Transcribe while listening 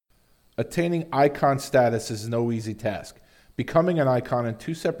Attaining icon status is no easy task. Becoming an icon in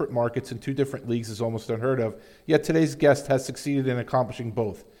two separate markets and two different leagues is almost unheard of, yet today's guest has succeeded in accomplishing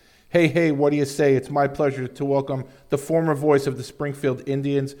both. Hey, what do you say? It's my pleasure to welcome the former voice of the Springfield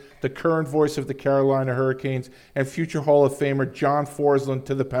Indians, the current voice of the Carolina Hurricanes, and future Hall of Famer John Forslund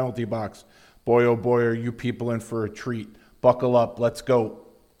to the penalty box. Boy, oh boy, are you people in for a treat. Buckle up, let's go.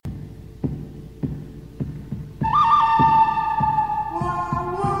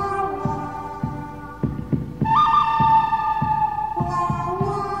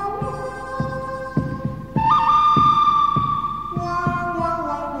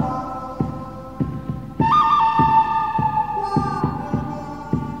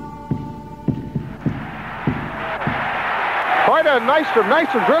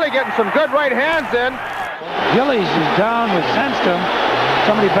 Nystrom's really getting some good right hands in. Gillies is down with Sandstrom.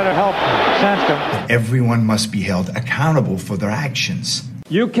 Somebody better help Sandstrom. Everyone must be held accountable for their actions.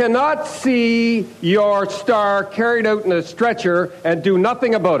 You cannot see your star carried out in a stretcher and do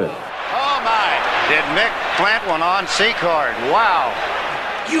nothing about it. Oh my! Did Mick plant one on C-card? Wow!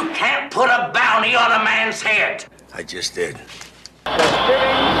 You can't put a bounty on a man's head. I just did. The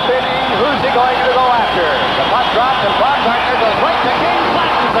spinning, who's he going to go after? The puck drops and Baumgartner goes right to King,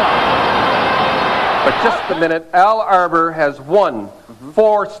 flashes him. But just a minute, Al Arbour has won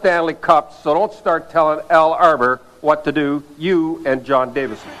 4 Stanley Cups, so don't start telling Al Arbour what to do, you and John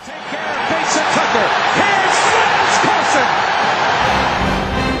Davison. Take care of Mason Tucker. Here's Franz Carlson.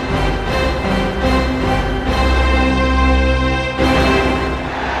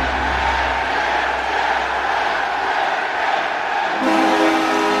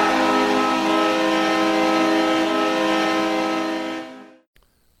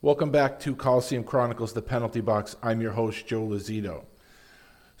 Welcome back to Coliseum Chronicles, the penalty box. I'm your host, Joe Lazito.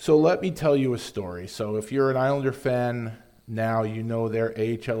 So let me tell you a story. So if you're an Islander fan now, you know their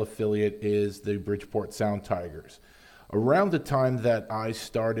AHL affiliate is the Bridgeport Sound Tigers. Around the time that I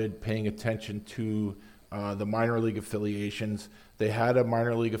started paying attention to the minor league affiliations, they had a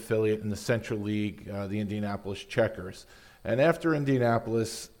minor league affiliate in the Central League, the Indianapolis Checkers. And after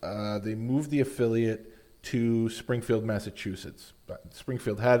Indianapolis, they moved the affiliate to Springfield, Massachusetts.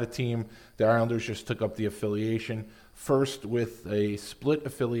 Springfield had a team. The Islanders just took up the affiliation, first with a split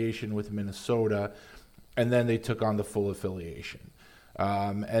affiliation with Minnesota, and then they took on the full affiliation.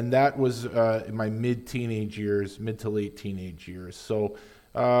 And that was in my mid to late teenage years. So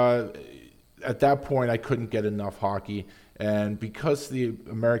at that point, I couldn't get enough hockey. And because the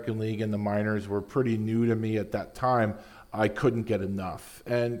American League and the minors were pretty new to me at that time, I couldn't get enough.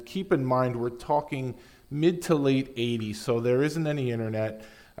 And keep in mind, we're talking mid to late 80s, so there isn't any internet,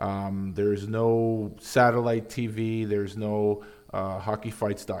 there's no satellite TV, there's no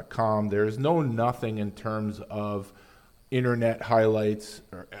hockeyfights.com, there's no nothing in terms of internet highlights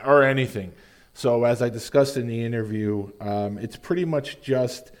or anything. So as I discussed in the interview, it's pretty much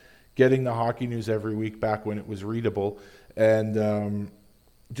just getting the hockey news every week back when it was readable, and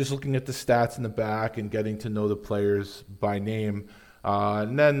just looking at the stats in the back and getting to know the players by name.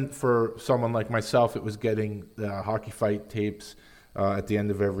 And then for someone like myself, it was getting the Hockey Fight tapes at the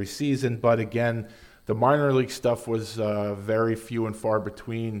end of every season. But again, the minor league stuff was very few and far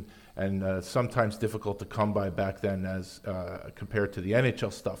between, and sometimes difficult to come by back then as compared to the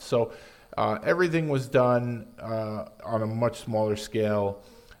NHL stuff. So everything was done on a much smaller scale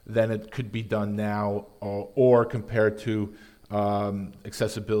than it could be done now, or compared to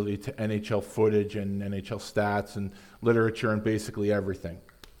accessibility to NHL footage and NHL stats and literature and basically everything.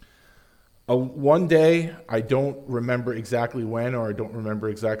 One day, I don't remember exactly when, or I don't remember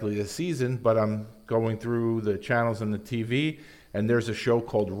exactly the season, but I'm going through the channels on the TV, and there's a show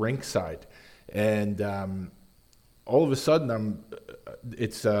called Rinkside. And all of a sudden,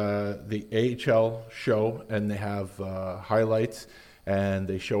 it's the AHL show, and they have highlights, and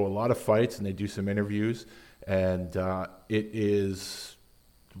they show a lot of fights, and they do some interviews. And it is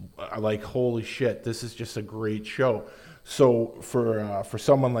like, holy shit, this is just a great show. So for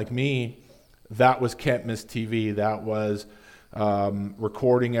someone like me, that was can't miss TV. That was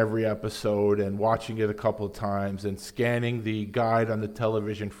recording every episode and watching it a couple of times and scanning the guide on the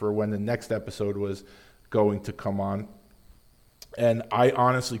television for when the next episode was going to come on. And I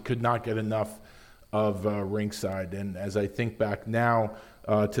honestly could not get enough of Rinkside. And as I think back now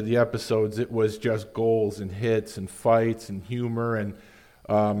to the episodes, it was just goals and hits and fights and humor. And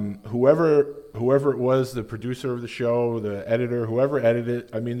whoever it was, the producer of the show, the editor, whoever edited it,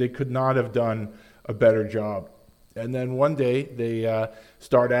 I mean, they could not have done a better job. And then one day they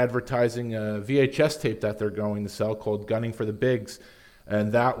start advertising a VHS tape that they're going to sell called Gunning for the Bigs.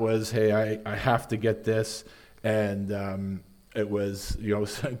 And that was, hey, I have to get this. And it was,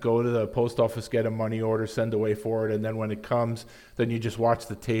 go to the post office, get a money order, send away for it, and then when it comes, then you just watch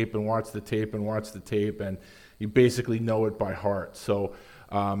the tape and watch the tape and watch the tape, and you basically know it by heart. So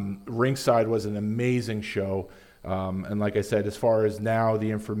Ringside was an amazing show, and like I said, as far as now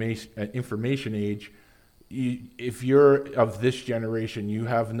the information age, if you're of this generation, you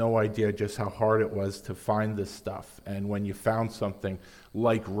have no idea just how hard it was to find this stuff. And when you found something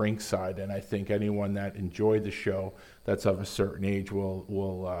like Ringside, and I think anyone that enjoyed the show that's of a certain age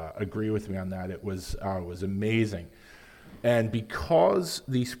will agree with me on that. It was amazing. And because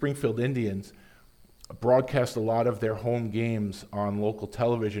the Springfield Indians broadcast a lot of their home games on local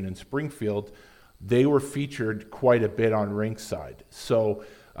television in Springfield, they were featured quite a bit on Ringside. So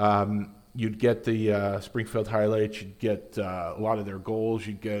you'd get the Springfield highlights, you'd get a lot of their goals,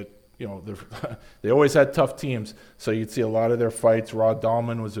 you'd get, they always had tough teams, so you'd see a lot of their fights. Rod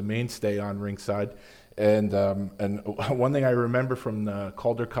Dahlman was a mainstay on Ringside. And one thing I remember from the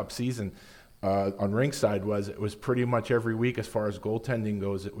Calder Cup season on Ringside was it was pretty much every week as far as goaltending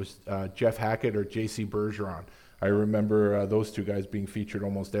goes. It was Jeff Hackett or J.C. Bergeron. I remember those two guys being featured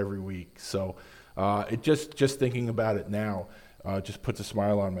almost every week. So it just thinking about it now just puts a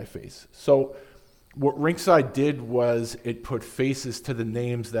smile on my face. So what Ringside did was it put faces to the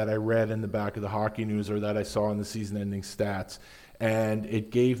names that I read in the back of the Hockey News or that I saw in the season-ending stats, and it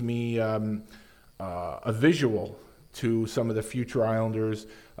gave me a visual to some of the future Islanders,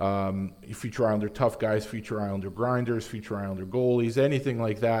 future Islander tough guys, future Islander grinders, future Islander goalies, anything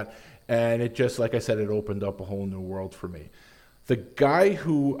like that. And it just, like I said, it opened up a whole new world for me. The guy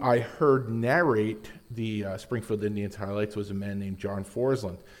who I heard narrate the Springfield Indians highlights was a man named John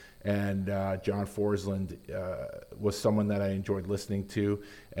Forsland. And John Forsland was someone that I enjoyed listening to.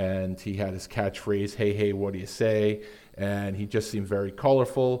 And he had his catchphrase, "Hey, hey, what do you say?" And he just seemed very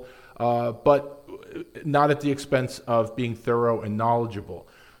colorful, but not at the expense of being thorough and knowledgeable.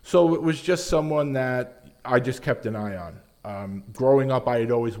 So it was just someone that I just kept an eye on. Growing up, I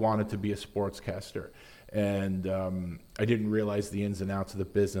had always wanted to be a sportscaster. And I didn't realize the ins and outs of the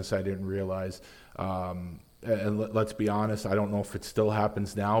business. I didn't realize, and let's be honest, I don't know if it still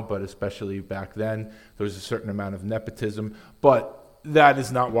happens now, but especially back then, there was a certain amount of nepotism. But that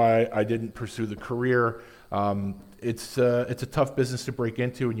is not why I didn't pursue the career. It's a tough business to break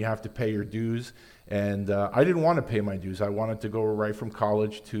into, and you have to pay your dues. And I didn't want to pay my dues. I wanted to go right from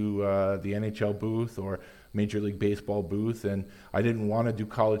college to the NHL booth or Major League Baseball booth, and I didn't want to do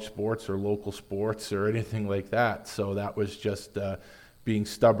college sports or local sports or anything like that. So that was just being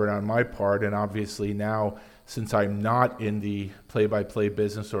stubborn on my part. And obviously now, since I'm not in the play-by-play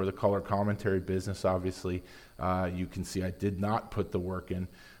business or the color commentary business, obviously you can see I did not put the work in.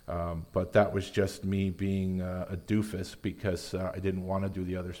 But that was just me being a doofus because I didn't want to do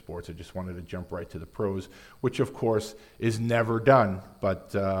the other sports. I just wanted to jump right to the pros, which of course is never done,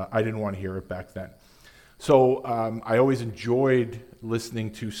 but I didn't want to hear it back then. So I always enjoyed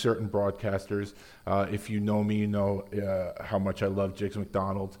listening to certain broadcasters. If you know me, you know how much I love Jigs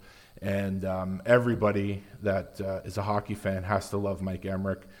McDonald. And everybody that is a hockey fan has to love Mike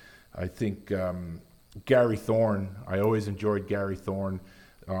Emrick. I think Gary Thorne, I always enjoyed Gary Thorne.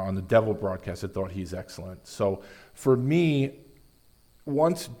 On the Devil broadcast, I thought he's excellent. So for me,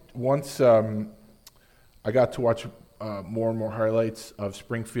 once I got to watch more and more highlights of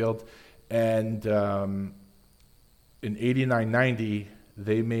Springfield, and in 89-90,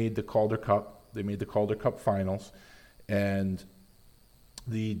 they made the Calder Cup. They made the Calder Cup finals, and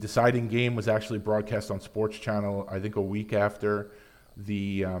the deciding game was actually broadcast on Sports Channel, I think a week after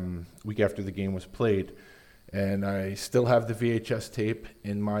the game was played. And I still have the VHS tape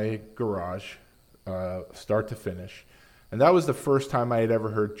in my garage, start to finish. And that was the first time I had ever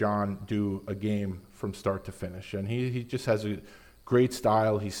heard John do a game from start to finish. And he just has a great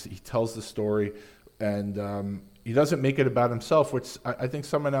style. He tells the story, and he doesn't make it about himself, which I think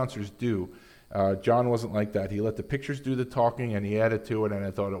some announcers do. John wasn't like that. He let the pictures do the talking, and he added to it, and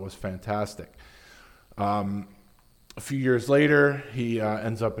I thought it was fantastic. A few years later, he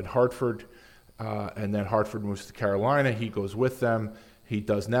ends up in Hartford. And then Hartford moves to Carolina. He goes with them. He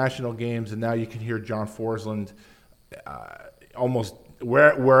does national games, and now you can hear John Forsland almost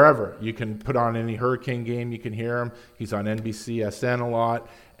wherever. You can put on any Hurricane game, you can hear him. He's on NBC SN a lot,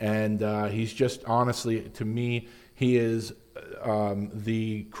 and he's just, honestly, to me, he is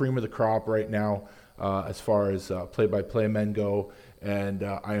the cream of the crop right now as far as play-by-play men go. And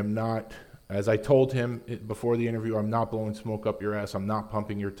I am not, as I told him before the interview, I'm not blowing smoke up your ass. I'm not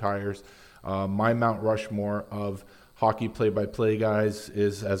pumping your tires. My Mount Rushmore of hockey play-by-play guys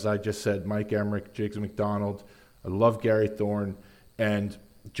is, as I just said, Mike Emrick, Jigs McDonald. I love Gary Thorne. And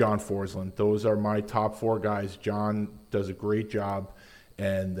John Forsland. Those are my top 4 guys. John does a great job,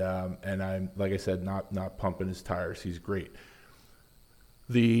 and I'm, like I said, not pumping his tires. He's great.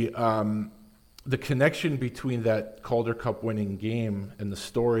 The connection between that Calder Cup winning game and the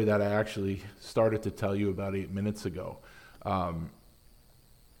story that I actually started to tell you about 8 minutes ago,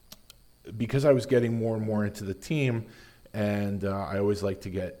 because I was getting more and more into the team, and I always like to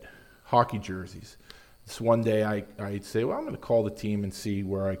get hockey jerseys. This one day I'd say, well, I'm going to call the team and see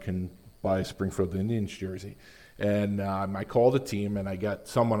where I can buy a Springfield Indians jersey. And I called the team, and I got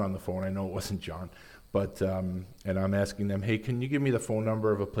someone on the phone. I know it wasn't John, but and I'm asking them, hey, can you give me the phone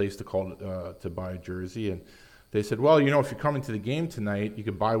number of a place to call to buy a jersey? And they said, well, if you're coming to the game tonight, you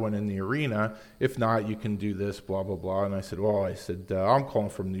could buy one in the arena. If not, you can do this, blah, blah, blah. And I said, I'm calling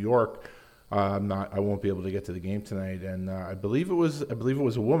from New York. I won't be able to get to the game tonight. And I believe it was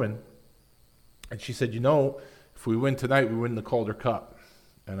a woman. And she said, if we win tonight, we win the Calder Cup.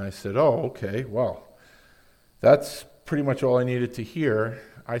 And I said, oh, okay, well, that's pretty much all I needed to hear.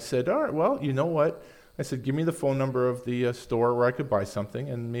 I said, all right, well, you know what? I said, give me the phone number of the store where I could buy something,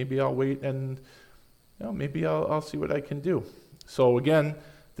 and maybe I'll wait and maybe I'll see what I can do. So again,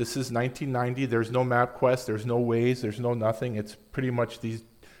 this is 1990. There's no MapQuest. There's no Waze. There's no nothing. It's pretty much these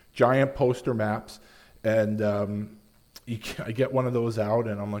giant poster maps. And I get one of those out,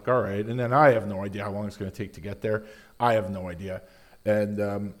 and I'm like, all right. And then I have no idea how long it's going to take to get there. I have no idea.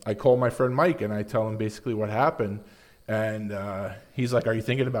 And I call my friend Mike, and I tell him basically what happened. And he's like, are you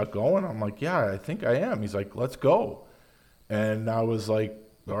thinking about going? I'm like, yeah, I think I am. He's like, let's go. And I was like,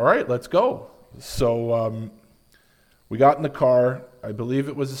 all right, let's go. So we got in the car. I believe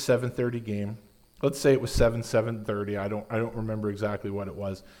it was a 7:30 game. Let's say it was 7:30. I don't remember exactly what it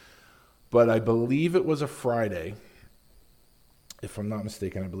was. But I believe it was a Friday. If I'm not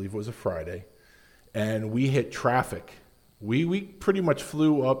mistaken, I believe it was a Friday. And we hit traffic. We pretty much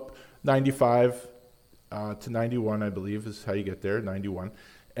flew up 95 to 91, I believe, is how you get there, 91.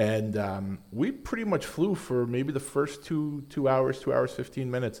 And we pretty much flew for maybe the first 2 hours, 2 hours, 15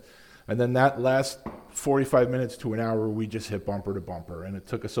 minutes. And then that last 45 minutes to an hour, we just hit bumper to bumper. And it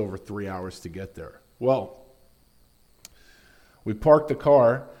took us over 3 hours to get there. Well, we parked the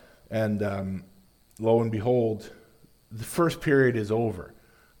car, and lo and behold, the first period is over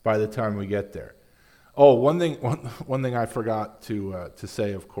by the time we get there. Oh, one thing I forgot to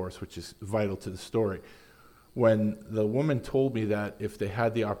say, of course, which is vital to the story. When the woman told me that if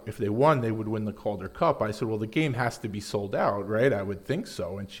they won, they would win the Calder Cup, I said, well, the game has to be sold out, right? I would think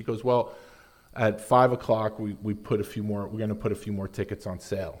so. And she goes, well, at 5 o'clock, we're going to put a few more tickets on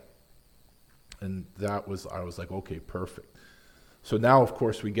sale. And I was like, okay, perfect. So now, of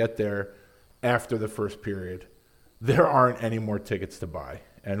course, we get there after the first period. There aren't any more tickets to buy.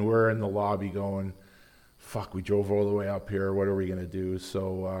 And we're in the lobby going, fuck, we drove all the way up here. What are we going to do?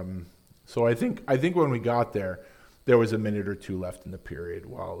 So I think when we got there was a minute or two left in the period.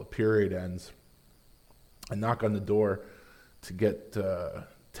 While the period ends, I knock on the door to get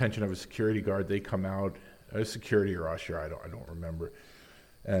attention of a security guard. They come out, a security or usher, I don't remember.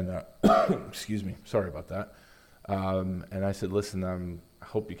 And excuse me, sorry about that. And I said, listen, I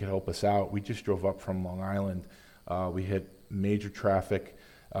hope you can help us out. We just drove up from Long Island. We hit major traffic.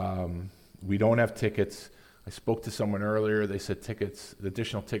 We don't have tickets. I spoke to someone earlier. They said the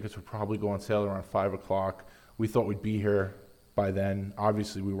additional tickets would probably go on sale around 5 o'clock. We thought we'd be here by then.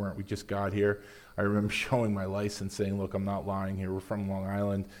 Obviously, we weren't. We just got here. I remember showing my license saying, look, I'm not lying here. We're from Long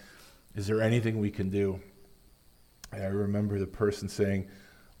Island. Is there anything we can do? And I remember the person saying,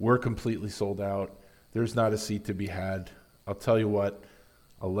 we're completely sold out. There's not a seat to be had. I'll tell you what,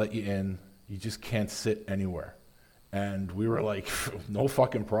 I'll let you in. You just can't sit anywhere. And we were like, no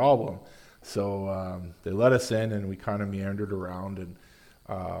fucking problem. So they let us in, and we kind of meandered around. And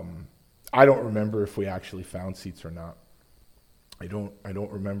I don't remember if we actually found seats or not. I don't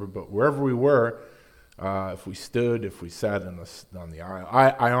remember. But wherever we were, if we stood, if we sat on the aisle,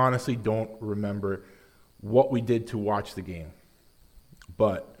 I honestly don't remember what we did to watch the game.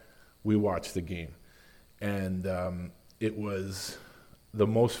 But we watched the game. And it was the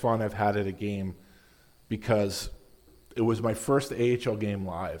most fun I've had at a game, because it was my first AHL game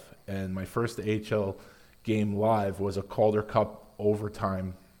live, and my first AHL game live was a Calder Cup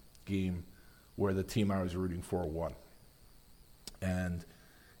overtime game where the team I was rooting for won. And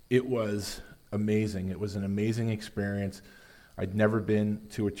it was amazing. It was an amazing experience. I'd never been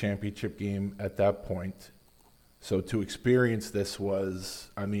to a championship game at that point. So to experience this it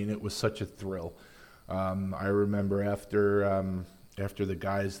was such a thrill. I remember after the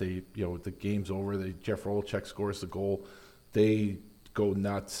guys, the game's over, Jeff Rolchek scores the goal, they go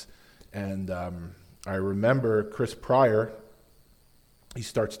nuts. And I remember Chris Pryor he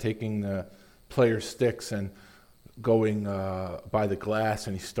starts taking the players' sticks and going by the glass,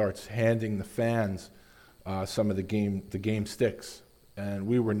 and he starts handing the fans some of the game sticks. And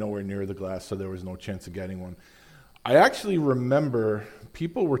we were nowhere near the glass, so there was no chance of getting one. I actually remember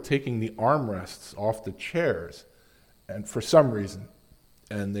people were taking the armrests off the chairs, and for some reason,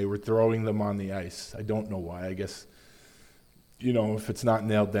 and they were throwing them on the ice. I don't know why. I guess, if it's not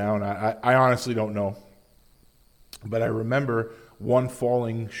nailed down, I honestly don't know. But I remember one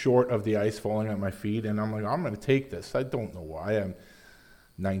falling short of the ice, falling at my feet, and I'm like, I'm going to take this. I don't know why. I'm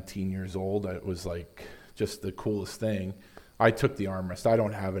 19 years old. It was like just the coolest thing. I took the armrest. I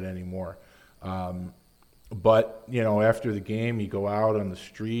don't have it anymore. But, after the game, you go out on the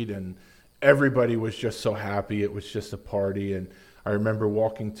street, and everybody was just so happy. It was just a party. And I remember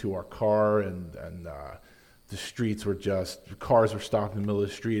walking to our car, and the streets were cars were stopped in the middle of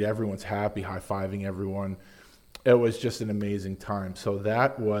the street. Everyone's happy, high-fiving everyone. It was just an amazing time. So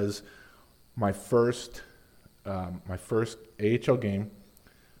that was my first AHL game.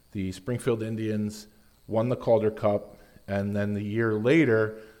 The Springfield Indians won the Calder Cup, and then the year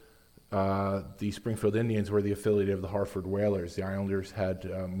later, the Springfield Indians were the affiliate of the Hartford Whalers. The Islanders had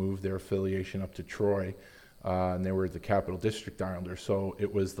moved their affiliation up to Troy, and they were the Capital District Islanders. So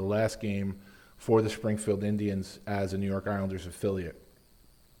it was the last game for the Springfield Indians as a New York Islanders affiliate.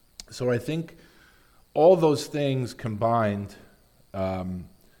 So I think all those things combined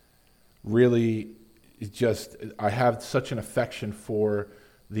really I have such an affection for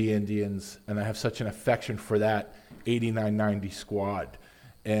the Indians, and I have such an affection for that 89-90 squad.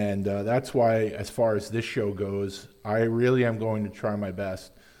 And that's why, as far as this show goes, I really am going to try my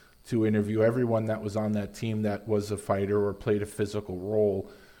best to interview everyone that was on that team that was a fighter or played a physical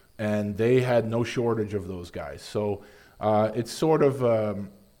role. And they had no shortage of those guys. So it's sort of a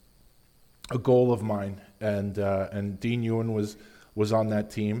goal of mine. And Dean Ewan was on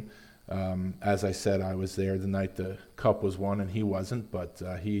that team. As I said, I was there the night the cup was won, and he wasn't, but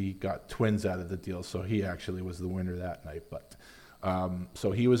he got Twins out of the deal, so he actually was the winner that night. But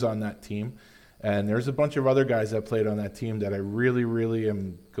so he was on that team, and there's a bunch of other guys that played on that team that I really, really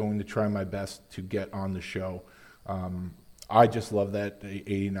am going to try my best to get on the show. I just love that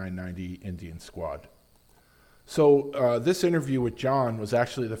 89-90 Indian squad. So this interview with John was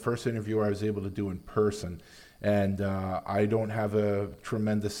actually the first interview I was able to do in person. And I don't have a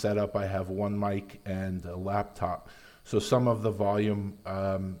tremendous setup. I have one mic and a laptop. So some of the volume,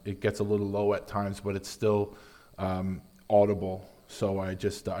 it gets a little low at times, but it's still audible. So I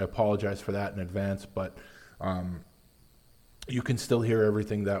apologize for that in advance, but you can still hear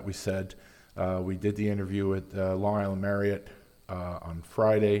everything that we said. We did the interview at Long Island Marriott on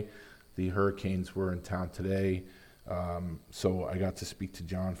Friday. The Hurricanes were in town today. So I got to speak to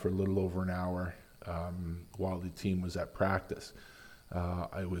John for a little over an hour while the team was at practice.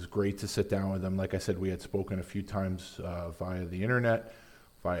 It was great to sit down with him. Like I said, we had spoken a few times via the internet,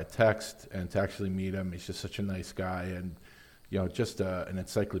 via text, and to actually meet him. He's just such a nice guy, and just an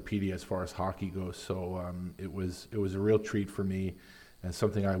encyclopedia as far as hockey goes. So it was a real treat for me, and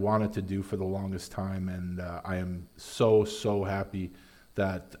something I wanted to do for the longest time. And I am so happy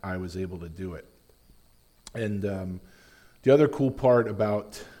that I was able to do it. And the other cool part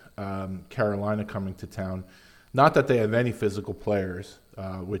about Carolina coming to town, not that they have any physical players,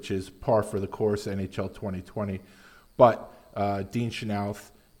 which is par for the course NHL 2020, but Dean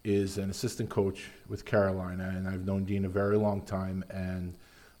Chenoweth is an assistant coach with Carolina, and I've known Dean a very long time, and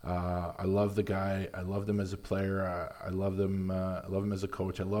I love the guy. I loved him as a player. I love him as a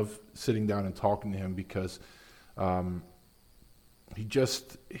coach. I love sitting down and talking to him because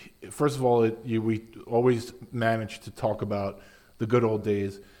first of all, we always managed to talk about the good old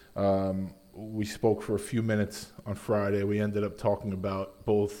days. We spoke for a few minutes on Friday. We ended up talking about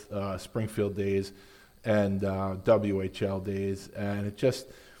both Springfield days and WHL days, and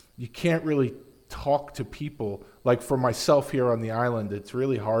you can't really talk to people. Like for myself here on the island, it's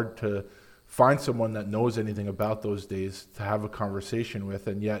really hard to find someone that knows anything about those days to have a conversation with,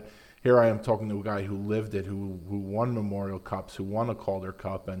 and yet here I am talking to a guy who lived it, who won Memorial Cups, who won a Calder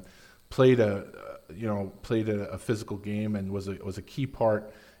Cup, and played a physical game, and was a key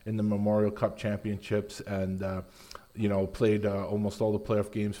part in the Memorial Cup championships, and played almost all the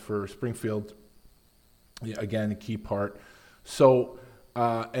playoff games for Springfield. Yeah, again, a key part. So,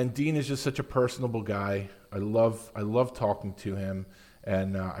 and Dean is just such a personable guy. I love talking to him,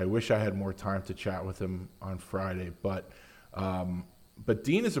 and I wish I had more time to chat with him on Friday. But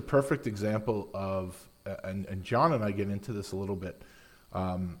Dean is a perfect example of, and John and I get into this a little bit,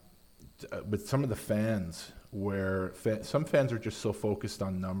 with some of the fans, where some fans are just so focused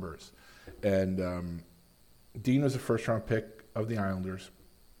on numbers. And Dean was a first-round pick of the Islanders,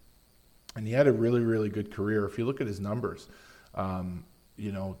 and he had a really, really good career. If you look at his numbers,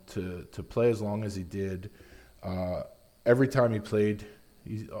 to play as long as he did, every time he played,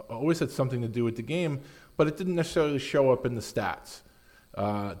 he always had something to do with the game, but it didn't necessarily show up in the stats.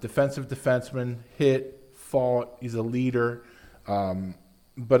 Defensive defenseman, hit, fought, he's a leader.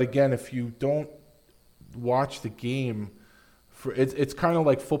 But again, if you don't watch the game, it's kind of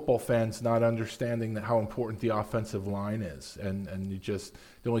like football fans not understanding how important the offensive line is. And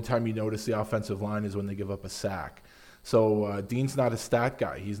the only time you notice the offensive line is when they give up a sack. So Dean's not a stat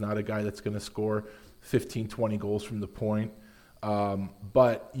guy. He's not a guy that's going to score 15, 20 goals from the point.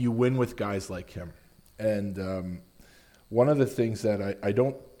 But you win with guys like him. And one of the things that I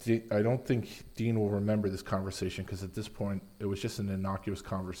don't think Dean will remember this conversation, because at this point it was just an innocuous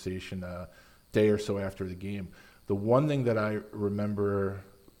conversation a day or so after the game. The one thing that I remember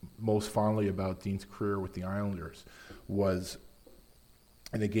most fondly about Dean's career with the Islanders was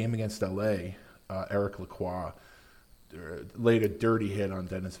in a game against LA, Eric Lacroix laid a dirty hit on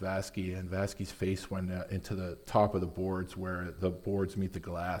Dennis Vasky, and Vasky's face went into the top of the boards where the boards meet the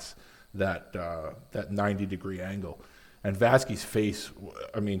glass, that 90-degree angle. And Vasky's face,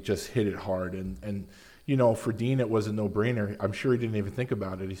 just hit it hard. And for Dean, it was a no-brainer. I'm sure he didn't even think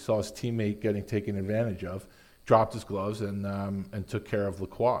about it. He saw his teammate getting taken advantage of, dropped his gloves, and took care of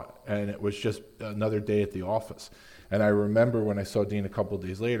Lacroix. And it was just another day at the office. And I remember when I saw Dean a couple of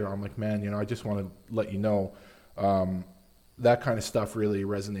days later, I'm like, man, I just want to let you know that kind of stuff really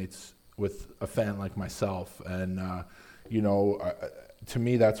resonates with a fan like myself. And, to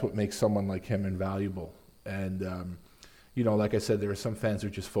me, that's what makes someone like him invaluable. And, like I said, there are some fans who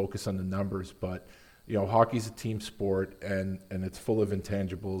just focus on the numbers, but, hockey's a team sport, and it's full of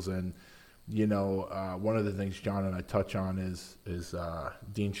intangibles. And, one of the things John and I touch on is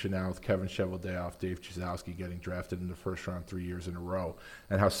Dean Chenoweth, Kevin Cheveldayoff, Dave Chizowski getting drafted in the first round 3 years in a row,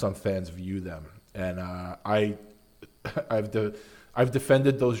 and how some fans view them. And I've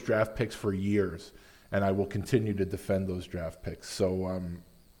defended those draft picks for years, and I will continue to defend those draft picks. So,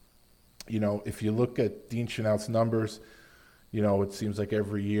 if you look at Dean Chenoweth's numbers, it seems like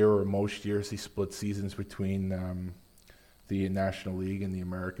every year or most years he splits seasons between the National League and the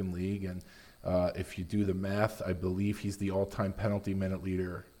American League. And if you do the math, I believe he's the all-time penalty minute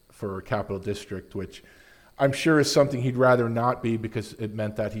leader for Capital District, which I'm sure is something he'd rather not be, because it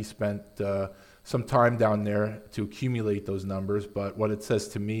meant that he spent some time down there to accumulate those numbers. But what it says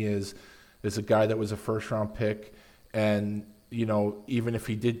to me is a guy that was a first-round pick, and even if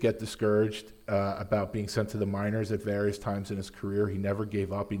he did get discouraged about being sent to the minors at various times in his career, he never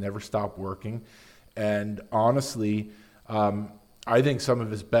gave up. He never stopped working. And honestly, I think some of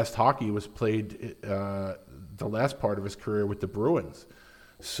his best hockey was played the last part of his career with the Bruins.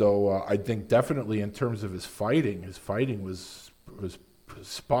 So I think definitely in terms of his fighting was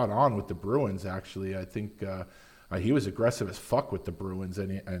spot on with the Bruins, actually. I think he was aggressive as fuck with the Bruins,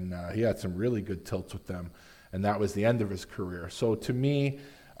 and he had some really good tilts with them. And that was the end of his career. So to me,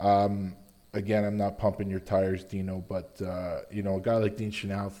 again, I'm not pumping your tires, Dino, but a guy like Dean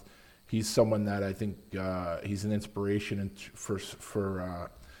Chenoweth, he's someone that I think he's an inspiration for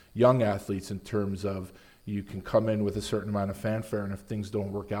young athletes, in terms of you can come in with a certain amount of fanfare, and if things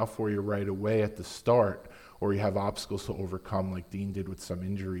don't work out for you right away at the start, or you have obstacles to overcome like Dean did with some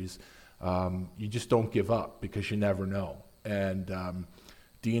injuries, you just don't give up, because you never know. And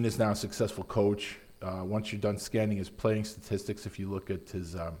Dean is now a successful coach. Once you're done scanning his playing statistics, if you look at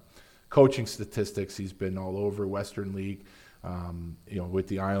his coaching statistics, he's been all over Western League, with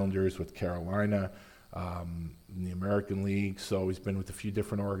the Islanders, with Carolina, in the American League. So he's been with a few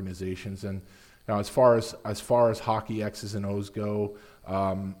different organizations. And as far as hockey X's and O's go,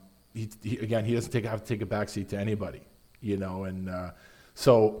 he doesn't have to take a backseat to anybody,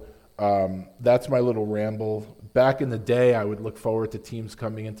 So that's my little ramble. Back in the day, I would look forward to teams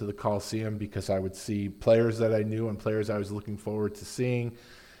coming into the Coliseum, because I would see players that I knew and players I was looking forward to seeing.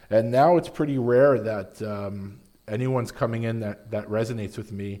 And now it's pretty rare that anyone's coming in that resonates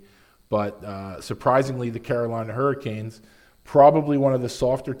with me. But surprisingly, the Carolina Hurricanes, probably one of the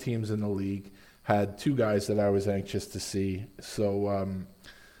softer teams in the league, had two guys that I was anxious to see. So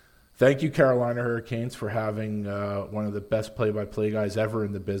thank you, Carolina Hurricanes, for having one of the best play-by-play guys ever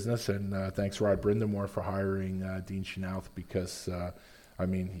in the business. And thanks, Rod Brindamore, for hiring Dean Chenoweth, because,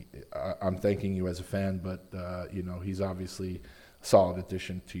 I'm thanking you as a fan, but, he's obviously a solid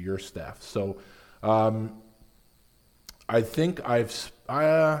addition to your staff. So I think I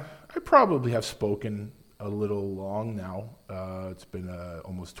probably have spoken a little long now. It's been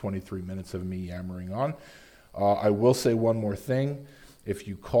almost 23 minutes of me yammering on. I will say one more thing. If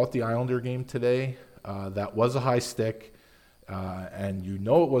you caught the Islander game today, that was a high stick. and you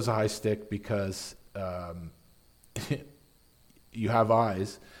know it was a high stick because you have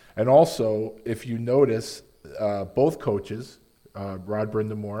eyes. And also, if you notice, both coaches, Rod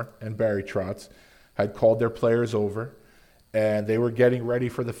Brindamore and Barry Trotz, had called their players over, and they were getting ready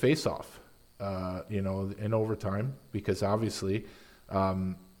for the face-off, in overtime, because obviously,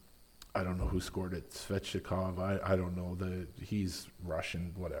 I don't know who scored it, Svechnikov, I don't know, he's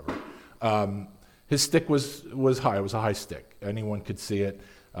Russian, whatever. His stick was high, it was a high stick. Anyone could see it.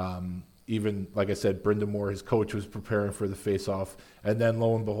 Even, like I said, Brindamore, his coach, was preparing for the face-off, and then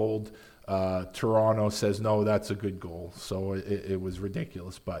lo and behold, Toronto says, no, that's a good goal. So it was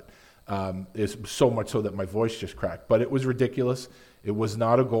ridiculous, but it's so much so that my voice just cracked. But it was ridiculous. It was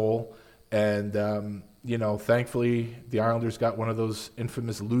not a goal. And, thankfully, the Islanders got one of those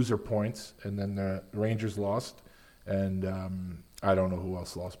infamous loser points, and then the Rangers lost. And I don't know who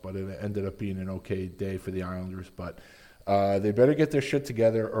else lost, but it ended up being an okay day for the Islanders. But they better get their shit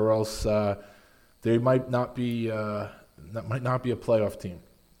together, or else they might not be a playoff team.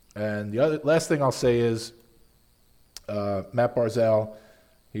 And the last thing I'll say is Matt Barzal,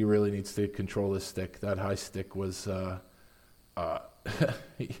 he really needs to control his stick. That high stick was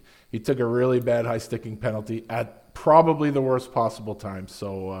he took a really bad high sticking penalty at probably the worst possible time.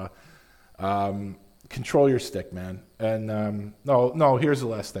 So control your stick, man. And no, here's the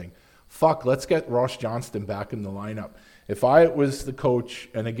last thing. Let's get Ross Johnston back in the lineup. If I was the coach,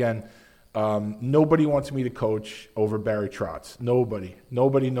 and again, nobody wants me to coach over Barry Trotz. Nobody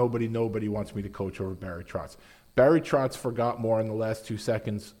wants me to coach over Barry Trotz. Barry Trotz forgot more in the last 2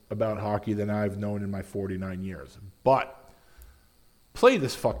 seconds about hockey than I've known in my 49 years. But play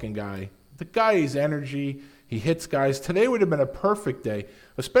this fucking guy. The guy is energy. He hits guys. Today would have been a perfect day,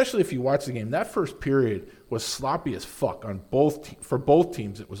 especially if you watch the game. That first period was sloppy as fuck on for both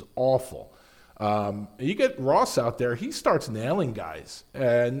teams. It was awful. You get Ross out there, he starts nailing guys.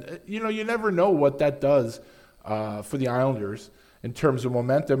 And, you never know what that does for the Islanders in terms of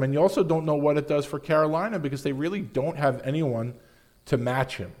momentum. And you also don't know what it does for Carolina because they really don't have anyone to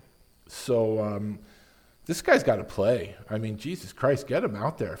match him. So this guy's got to play. I mean, Jesus Christ, get him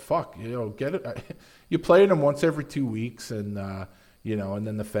out there. Fuck, get it. You play him once every 2 weeks and, and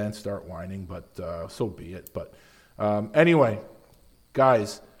then the fans start whining, but so be it. But anyway,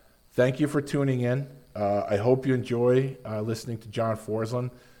 guys, thank you for tuning in. I hope you enjoy listening to John Forsland.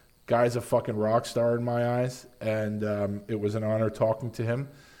 Guy's a fucking rock star in my eyes, and it was an honor talking to him.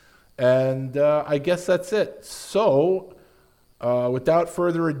 And I guess that's it. So, without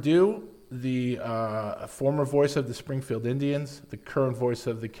further ado, the former voice of the Springfield Indians, the current voice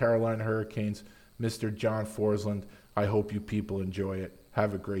of the Carolina Hurricanes, Mr. John Forsland. I hope you people enjoy it.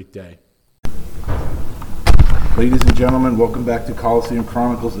 Have a great day. Ladies and gentlemen, welcome back to Coliseum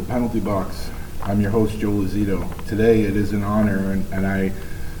Chronicles, the Penalty Box. I'm your host, Joe Lazito. Today it is an honor, and I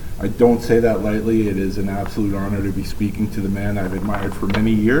don't say that lightly. It is an absolute honor to be speaking to the man I've admired for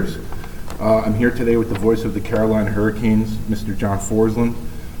many years. I'm here today with the voice of the Carolina Hurricanes, Mr. John Forsland.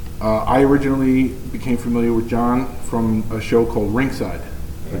 I originally became familiar with John from a show called Ringside,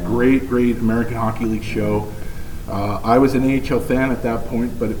 a great American Hockey League show. I was an AHL fan at that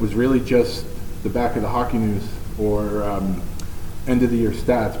point, but it was really just the back of the Hockey News or end of the year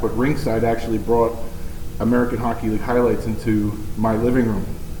stats. But Ringside actually brought American Hockey League highlights into my living room.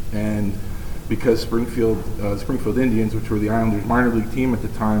 And because Springfield Indians, which were the Islanders' minor league team at the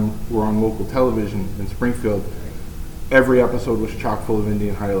time, were on local television in Springfield, every episode was chock full of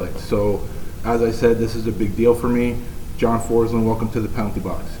Indian highlights. So, as I said, this is a big deal for me. John Forsland, welcome to the Penalty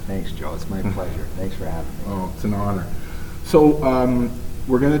Box. Thanks, Joe. It's my pleasure. Thanks for having me. Oh, it's an honor. So,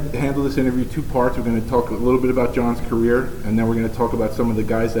 we're going to handle this interview 2 parts. We're going to talk a little bit about John's career, and then we're going to talk about some of the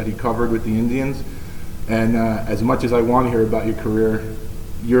guys that he covered with the Indians. And as much as I want to hear about your career,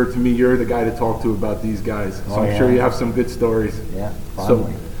 you're the guy to talk to about these guys. So I'm sure you have some good stories. Yeah,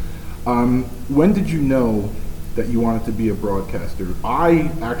 finally. So, when did you know that you wanted to be a broadcaster?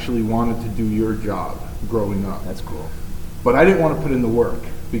 I actually wanted to do your job growing up. That's cool. But I didn't want to put in the work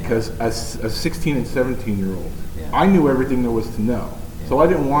because as a 16 and 17-year-old, I knew everything there was to know. Yeah. So I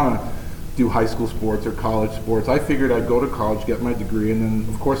didn't want to do high school sports or college sports. I figured I'd go to college, get my degree, and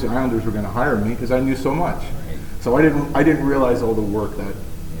then, of course, the Islanders were going to hire me because I knew so much. Right. So I didn't realize all the work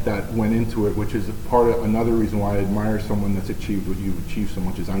that went into it, which is part of another reason why I admire someone that's achieved what you've achieved so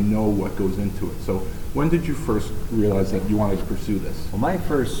much, is I know what goes into it. So when did you first realize that you wanted to pursue this? Well, my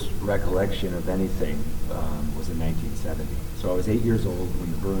first recollection of anything was in 1970. So I was 8 years old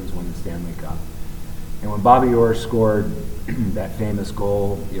when the Bruins won the Stanley Cup. And when Bobby Orr scored that famous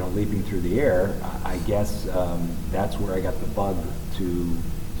goal, leaping through the air, I guess that's where I got the bug to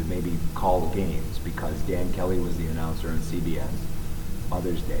to maybe call the games because Dan Kelly was the announcer on CBS.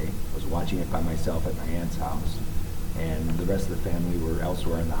 Mother's Day. I was watching it by myself at my aunt's house, and the rest of the family were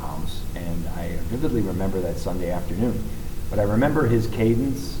elsewhere in the house. And I vividly remember that Sunday afternoon. But I remember his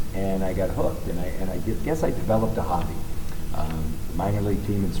cadence, and I got hooked, and I guess I developed a hobby. The minor league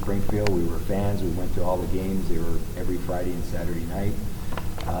team in Springfield, we were fans. We went to all the games. They were every Friday and Saturday night.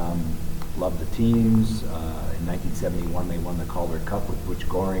 Loved the teams. In 1971, they won the Calder Cup with Butch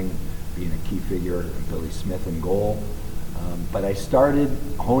Goring being a key figure, and Billy Smith in goal. But I started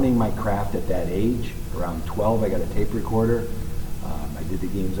honing my craft at that age. Around 12, I got a tape recorder. I did the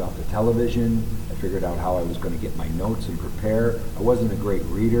games off the television. I figured out how I was going to get my notes and prepare. I wasn't a great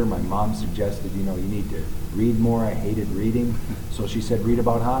reader. My mom suggested, you need to read more. I hated reading. So she said, read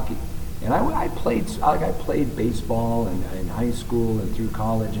about hockey. And I played baseball in high school and through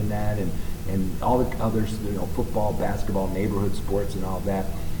college and that, and all the others, football, basketball, neighborhood sports and all that.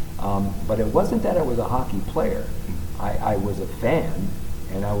 But it wasn't that I was a hockey player. I was a fan,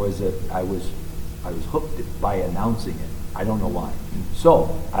 and I was hooked by announcing it. I don't know why.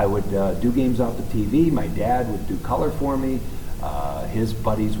 So I would do games off the TV. My dad would do color for me. His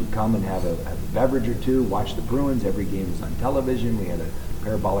buddies would come and have a beverage or two, watch the Bruins. Every game was on television. We had a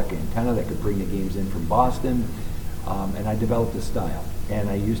parabolic antenna that could bring the games in from Boston, and I developed a style. And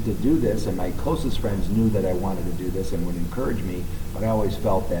I used to do this, and my closest friends knew that I wanted to do this and would encourage me, but I always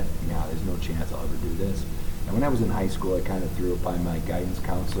felt that, there's no chance I'll ever do this. And when I was in high school, I kind of threw it by my guidance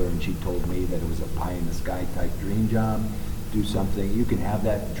counselor, and she told me that it was a pie-in-the-sky type dream job. Do something, you can have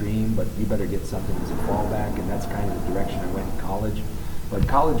that dream, but you better get something as a fallback, and that's kind of the direction I went in college. But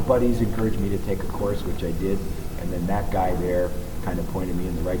college buddies encouraged me to take a course, which I did, and then that guy there kind of pointed me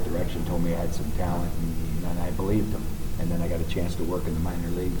in the right direction, told me I had some talent, and I believed him. And then I got a chance to work in the minor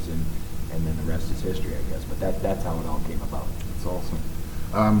leagues, and then the rest is history, I guess. But that's how it all came about. That's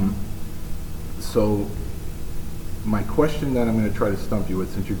awesome. So my question that I'm going to try to stump you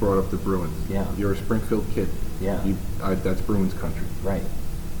with, since you brought up the Bruins. Yeah. You're a Springfield kid. Yeah. That's Bruins country. Right.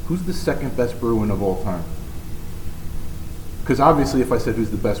 Who's the second best Bruin of all time? Because obviously if I said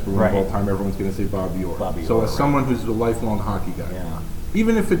who's the best Bruin of all time, everyone's going to say Bobby Orr. So as someone who's a lifelong hockey guy,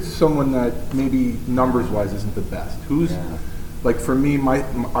 even if it's someone that maybe numbers-wise isn't the best, who's, like for me, my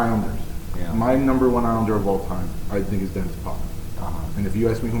Islanders. Yeah. My number one Islander of all time, I think, is Dennis Pollack. And if you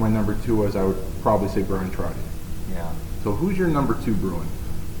ask me who my number two was, I would probably say Brian Trottier. Yeah. So who's your number two Bruin?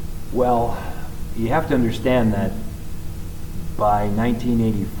 Well, you have to understand that by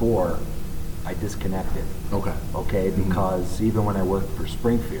 1984, I disconnected. Okay, because even when I worked for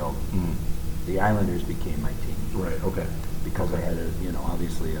Springfield, the Islanders became my team. Right. Okay. Because I had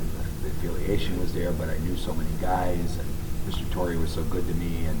obviously the affiliation was there, but I knew so many guys, and Mr. Torrey was so good to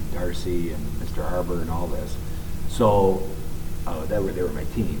me, and Darcy and Mr. Arbor and all this. So they were my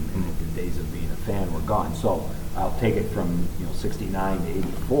team, and the days of being a fan were gone. So I'll take it from 69 to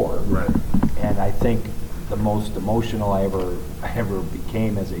 84. Right. And I think the most emotional I ever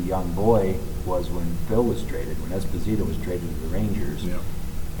became as a young boy was when Phil was traded, when Esposito was traded to the Rangers. Yeah.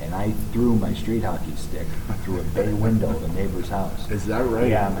 And I threw my street hockey stick through a bay window of a neighbor's house. Is that right?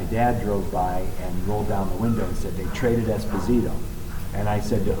 Yeah, my dad drove by and rolled down the window and said, they traded Esposito. And I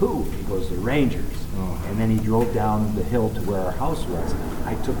said, to who? He goes, the Rangers. Oh. And then he drove down the hill to where our house was.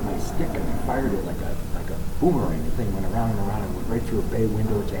 I took my stick and I fired it like a boomerang. The thing went around and around and went right through a bay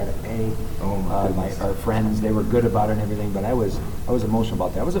window, which had a bay. Oh my our friends, they were good about it and everything, but I was emotional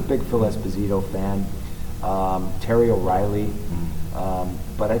about that. I was a big Phil Esposito fan. Terry O'Reilly.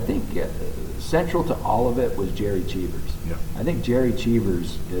 But I think central to all of it was Jerry Cheevers. Yeah. I think Jerry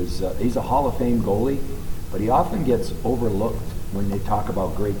Cheevers he's a Hall of Fame goalie, but he often gets overlooked when they talk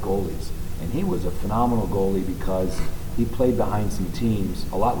about great goalies. And he was a phenomenal goalie because he played behind some teams,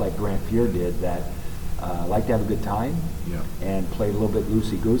 a lot like Grant Fuhr did, that liked to have a good time and played a little bit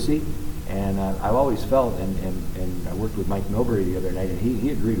loosey-goosey. And I've always felt, and I worked with Mike Milbury the other night, and he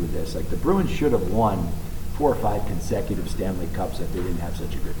agreed with this, like the Bruins should have won 4 or 5 consecutive Stanley Cups if they didn't have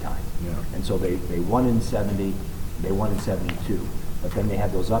such a good time. Yeah. And so they won in 70, they won in 72. But then they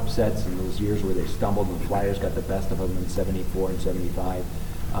had those upsets in those years where they stumbled and the Flyers got the best of them in 74 and 75.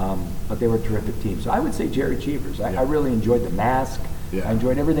 But they were a terrific team. So I would say Jerry Cheevers. I really enjoyed the mask. Yeah. I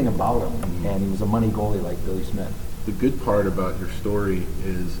enjoyed everything about him. Mm-hmm. And he was a money goalie like Billy Smith. The good part about your story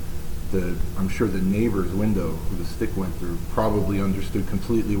is I'm sure the neighbor's window who the stick went through probably understood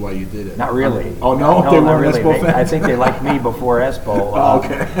completely why you did it. Not really. Oh no, they weren't really. Espo fans. I think they liked me before Espo.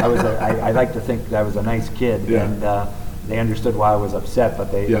 Okay. I like to think that I was a nice kid, they understood why I was upset,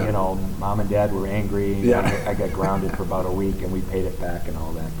 but they, Yeah. you know, Mom and Dad were angry. Yeah. I got grounded for about a week, and we paid it back and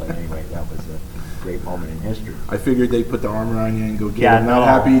all that. But anyway, that was a great moment in history. I figured they put the armor on you and go, kid, Yeah, I'm not no,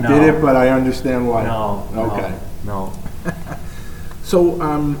 happy you no. did it, but I understand why. No. Okay. No. So,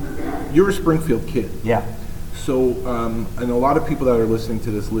 you're a Springfield kid. Yeah. So, and a lot of people that are listening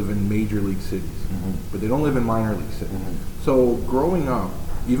to this live in major league cities, but they don't live in minor league cities. So, growing up,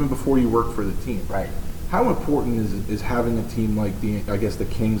 even before you worked for the team, Right. how important is having a team like the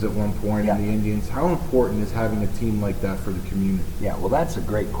Kings at one point and the Indians? How important is having a team like that for the community? Yeah, well, that's a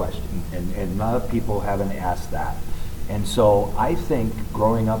great question, and a lot of people haven't asked that. And so I think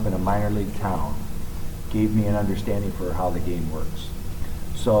growing up in a minor league town gave me an understanding for how the game works.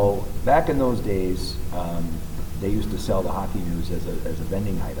 So back in those days, they used to sell the hockey news as a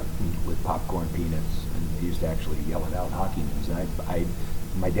vending item with popcorn, peanuts, and they used to actually yell it out, hockey news. And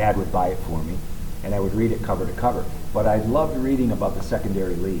my dad would buy it for me, and I would read it cover to cover. But I loved reading about the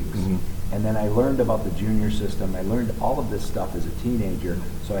secondary leagues. And then I learned about the junior system. I learned all of this stuff as a teenager.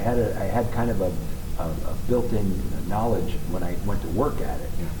 So I had kind of a built-in knowledge when I went to work at it.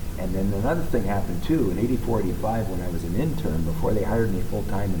 And then another thing happened too. In 84, 85, when I was an intern, before they hired me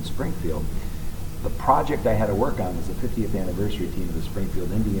full-time in Springfield, the project I had to work on was the 50th anniversary team of the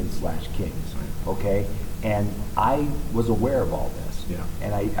Springfield Indians / Kings. Okay? And I was aware of all this. Yeah.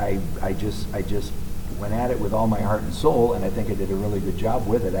 And I just went at it with all my heart and soul, and I think I did a really good job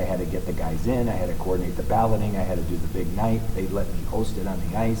with it. I had to get the guys in, I had to coordinate the balloting, I had to do the big night, they let me host it on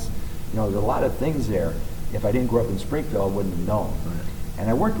the ice. You know, there's a lot of things there. If I didn't grow up in Springfield, I wouldn't have known. Right. And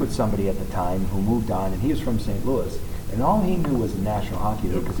I worked with somebody at the time who moved on, and he was from St. Louis, and all he knew was the National Hockey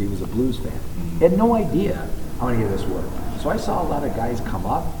League because he was a Blues fan. He had no idea how any of this worked. So I saw a lot of guys come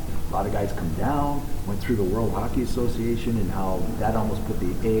up, a lot of guys come down, went through the World Hockey Association and how that almost put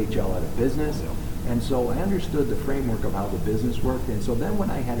the AHL out of business. And so I understood the framework of how the business worked. And so then when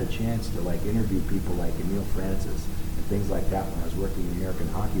I had a chance to like interview people like Emile Francis and things like that when I was working in the American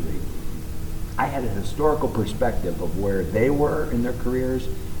Hockey League, I had a historical perspective of where they were in their careers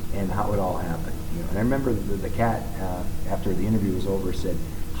and how it all happened. And I remember the cat, after the interview was over, said,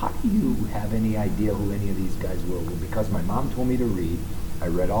 how do you have any idea who any of these guys were? Well, because my mom told me to read. I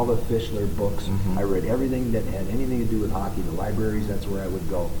read all the Fischler books. I read everything that had anything to do with hockey, the libraries, that's where I would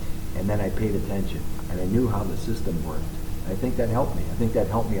go. And then I paid attention, and I knew how the system worked. And I think that helped me. I think that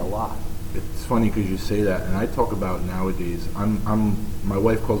helped me a lot. It's funny because you say that, and I talk about nowadays. My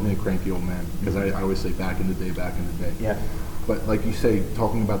wife calls me a cranky old man because I always say back in the day. Yeah. But like you say,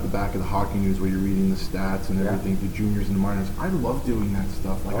 talking about the back of the hockey news where you're reading the stats and everything, the juniors and the minors, I love doing that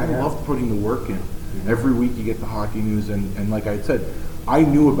stuff. Like I love putting the work in. Every week you get the hockey news, and like I said, I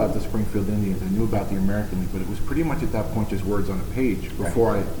knew about the Springfield Indians, I knew about the American League, but it was pretty much at that point just words on a page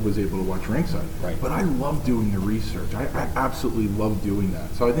before I was able to watch Rinkside. Right. But I love doing the research. I absolutely love doing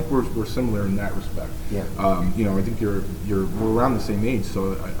that. So I think we're similar in that respect. Yeah. You know, I think we're around the same age,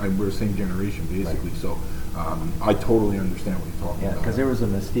 so we're the same generation basically. So I totally understand what you're talking Yeah, about. because there was a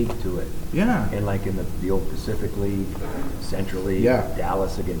mystique to it. Yeah. And like in the old Pacific League, Central League, Yeah.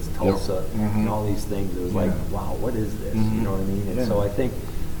 Dallas against Tulsa, and all these things, it was like, wow, what is this? You know what I mean? And so I think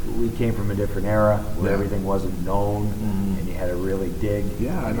we came from a different era where everything wasn't known, and you had to really dig,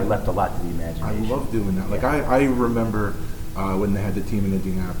 and you left a lot to the imagination. I love doing that. Like I remember when they had the team in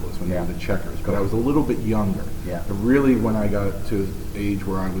Indianapolis, when they were the Checkers, but I was a little bit younger. Yeah. And really when I got to the age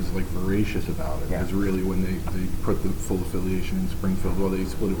where I was like voracious about it, was really when they put the full affiliation in Springfield. Well, they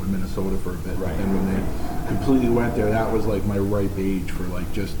split it with Minnesota for a bit. Right. And when they completely went there, that was like my ripe age for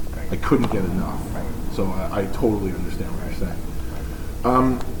like just, I couldn't get enough. Right. So I totally understand what you're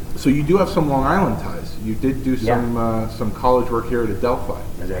saying. So you do have some Long Island ties. You did do some college work here at Adelphi.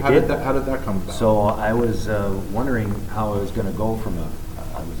 How did that come about? So I was wondering how I was going to go from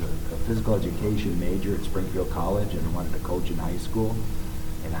I was a physical education major at Springfield College, and I wanted to coach in high school,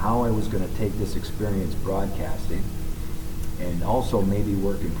 and how I was going to take this experience broadcasting and also maybe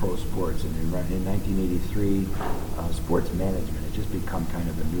work in pro sports. And in 1983, sports management had just become kind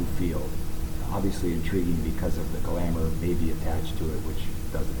of a new field. Obviously intriguing because of the glamour maybe attached to it, which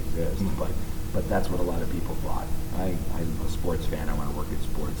doesn't exist, but that's what a lot of people thought. I'm a sports fan, I want to work in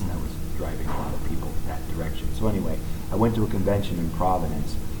sports, and that was driving a lot of people that direction. So anyway, I went to a convention in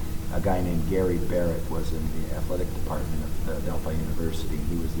Providence. A guy named Gary Barrett was in the athletic department of Adelphi University, and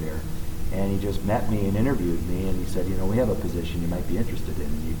he was there. And he just met me and interviewed me, and he said, you know, we have a position you might be interested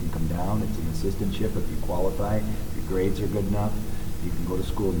in. You can come down, it's an assistantship if you qualify, if your grades are good enough. You can go to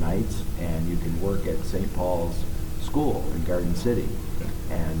school nights, and you can work at St. Paul's School in Garden City.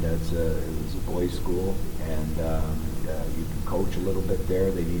 And it was a boys' school, and you can coach a little bit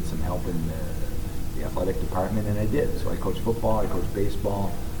there. They need some help in the athletic department, and I did. So I coached football, I coached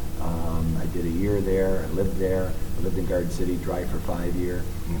baseball. I did a year there. I lived there. I lived in Garden City, Dry for 5 years,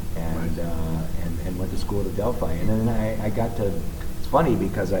 and went to school at Adelphi. And then I got to. It's funny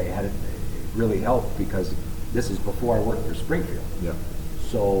because I had it really helped because this is before I worked for Springfield. Yeah.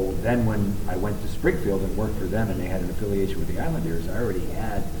 So then when I went to Springfield and worked for them, and they had an affiliation with the Islanders, I already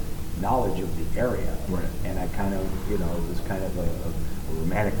had knowledge of the area. Right. And I kind of, it was kind of a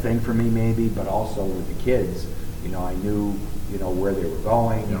romantic thing for me maybe, but also with the kids, I knew, where they were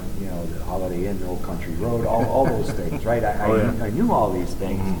going, the Holiday Inn, Old Country Road, all those things, right? I knew all these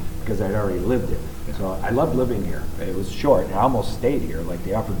things because I'd already lived it. Yeah. So I loved living here. It was short, and I almost stayed here. Like,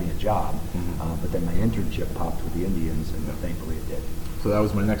 they offered me a job, but then my internship popped with the Indians, and thankfully it did. So that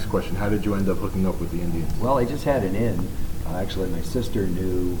was my next question. How did you end up hooking up with the Indians? Well, I just had an in. Actually, my sister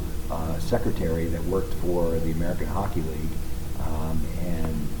knew a secretary that worked for the American Hockey League,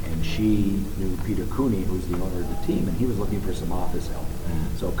 and she knew Peter Cooney, who's the owner of the team, and he was looking for some office help.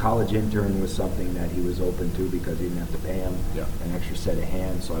 So college intern was something that he was open to because he didn't have to pay him an extra set of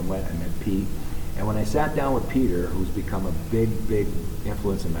hands. So I went and met Pete. And when I sat down with Peter, who's become a big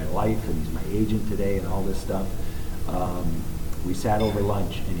influence in my life, and he's my agent today and all this stuff, we sat over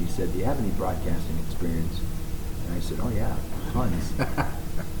lunch, and he said, "Do you have any broadcasting experience?" And I said, "Oh yeah, tons."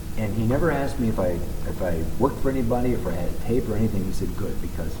 And he never asked me if I worked for anybody, if I had a tape or anything. He said, "Good,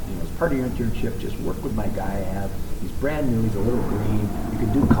 because as part of your internship, just work with my guy I have. He's brand new. He's a little green. You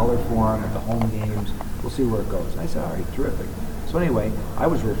can do color for him at the home games. We'll see where it goes." And I said, "All right, terrific." So anyway, I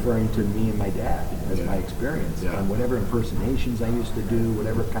was referring to me and my dad as my experience and whatever impersonations I used to do,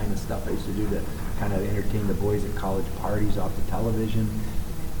 whatever kind of stuff I used to do to kind of entertain the boys at college parties off the television.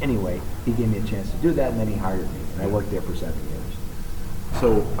 Anyway, he gave me a chance to do that, and then he hired me, and I worked there for 7 years.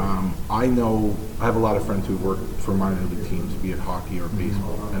 So I have a lot of friends who work for minor league teams, be it hockey or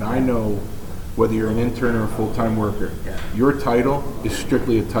baseball, and I know whether you're an intern or a full-time worker, your title is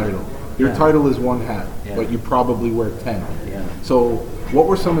strictly a title. Your title is one hat, but you probably wear 10. Yeah. So what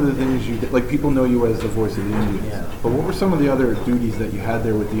were some of the things you did? Like, people know you as the voice of the Indians, but what were some of the other duties that you had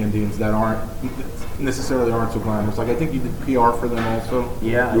there with the Indians that aren't so glamorous? Like, I think you did PR for them also.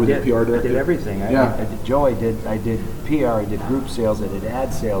 Yeah, you were I did. The PR director. I did everything. I did PR, I did group sales, I did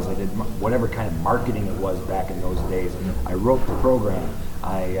ad sales, I did whatever kind of marketing it was back in those days. I wrote the program.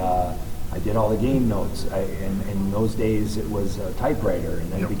 I did all the game notes. And in those days, it was a typewriter,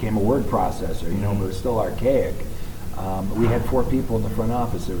 and then it became a word processor. But it was still archaic. We had 4 people in the front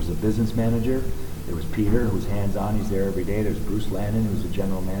office. There was a business manager. There was Peter, who was hands-on. He's there every day. There was Bruce Landon, who was the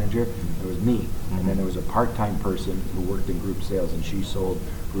general manager. There was me. And then there was a part-time person who worked in group sales, and she sold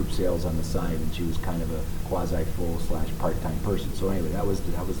group sales on the side, and she was kind of a quasi-full/part-time person. So anyway, that was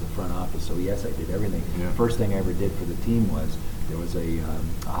the front office. So yes, I did everything. First thing I ever did for the team was there was a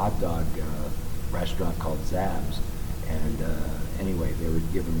hot dog restaurant called Zab's, and anyway, they were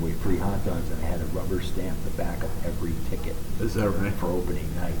giving away free hot dogs, and I had a rubber stamp the back of every ticket. Is that right? For opening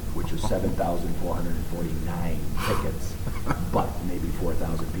night, which was 7,449 tickets, but maybe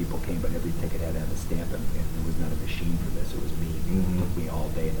 4,000 people came, but every ticket had to have a stamp, and there was not a machine for this. It was me. It took me all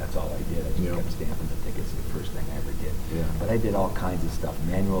day, and that's all I did. I just kept stamping the tickets. The first thing I ever did. But I did all kinds of stuff,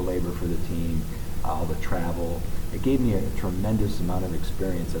 manual labor for the team, all the travel. It gave me a tremendous amount of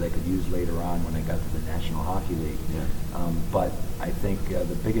experience that I could use later on when I got to the National Hockey League. But I think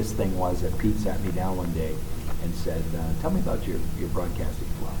the biggest thing was that Pete sat me down one day and said, "Tell me about your broadcasting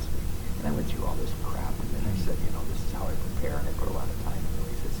philosophy." And I went through all this crap, and then I said, "This is how I prepare, and I put a lot of time into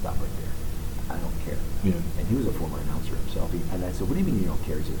it." He said, "Stop right there. I don't care." And he was a former announcer himself. And I said, "What do you mean you don't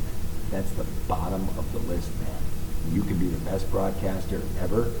care?" He said, "That's the bottom of the list, man. You can be the best broadcaster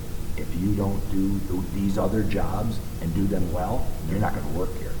ever. If you don't do these other jobs and do them well, you're not going to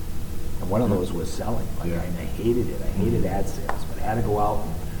work here." And one of those was selling. And I hated it. I hated ad sales, but I had to go out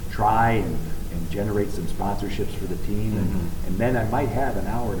and try and generate some sponsorships for the team. And then I might have an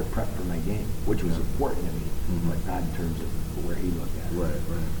hour to prep for my game, which was important to me, but not in terms of where he looked at it. Right.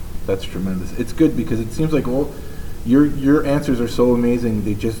 That's tremendous. It's good because it seems like your answers are so amazing.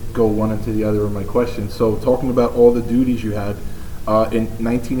 They just go one into the other of my questions. So talking about all the duties you had, in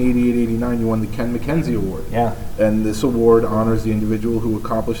 1988-89, you won the Ken McKenzie Award. And this award honors the individual who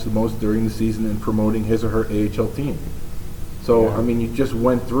accomplished the most during the season in promoting his or her AHL team. So, I mean, you just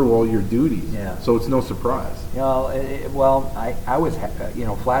went through all your duties. So it's no surprise. I was,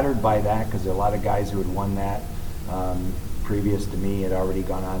 flattered by that because there are a lot of guys who had won that previous to me had already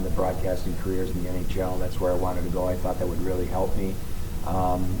gone on to broadcasting careers in the NHL. That's where I wanted to go. I thought that would really help me.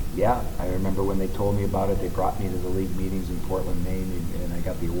 I remember when they told me about it, they brought me to the league meetings in Portland, Maine, and I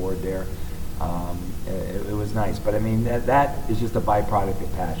got the award there. It was nice, but I mean that is just a byproduct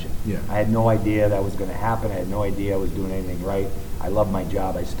of passion. Yeah. I had no idea that was going to happen. I had no idea I was doing anything right. I love my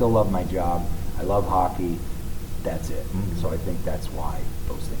job. I still love my job. I love hockey. That's it. So I think that's why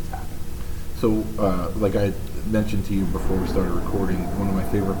those things happen. So, like I mentioned to you before we started recording, one of my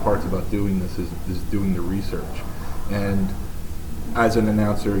favorite parts about doing this is doing the research. And as an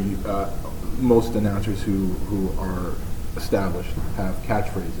announcer, most announcers who are established have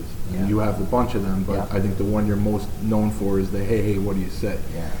catchphrases. And you have a bunch of them, but I think the one you're most known for is the "Hey, hey, what do you say?"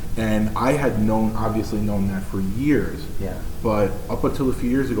 Yeah. And I had obviously known that for years. Yeah. But up until a few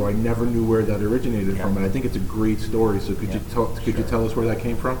years ago, I never knew where that originated from, and I think it's a great story. So could you tell us where that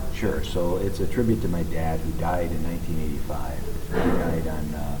came from? Sure. So it's a tribute to my dad, who died in 1985. He died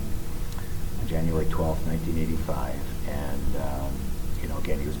on January 12th, 1985, and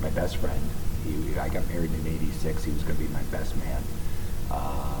again, he was my best friend. I got married in '86. He was going to be my best man.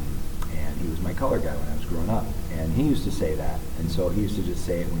 And he was my color guy when I was growing up. And he used to say that. And so he used to just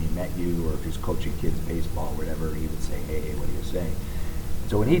say it when he met you, or if he was coaching kids baseball or whatever, he would say, "Hey, hey, what do you say?"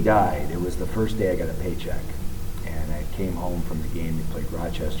 So when he died, it was the first day I got a paycheck. And I came home from the game. We played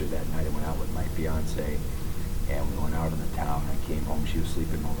Rochester that night. I went out with my fiance, and we went out in the town. I came home. She was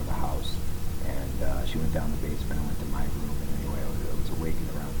sleeping over the house. And she went down the basement. I went to my room. And anyway, I was awakened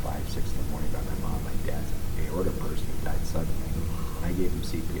around 5, 6 in the morning by my mom. My dad's aorta burst. He died suddenly. And I gave him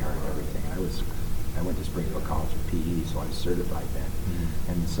CPR and everything. I went to Springfield College for PE, so I was certified then.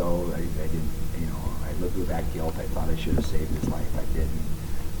 And so I didn't, I lived with that guilt. I thought I should have saved his life. I didn't.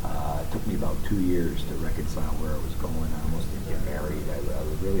 It took me about 2 years to reconcile where I was going. I almost didn't get married.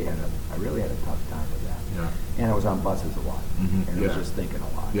 I really had a tough time with that. Yeah. And I was on buses a lot. And I was just thinking a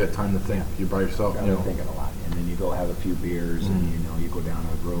lot. You had time to think. You're by yourself. I was thinking a lot. And then you go have a few beers, and you go down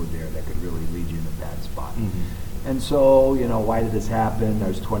a road there that could really lead you in a bad spot. And so, why did this happen? I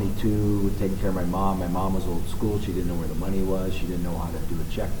was 22, taking care of my mom. My mom was old school. She didn't know where the money was. She didn't know how to do a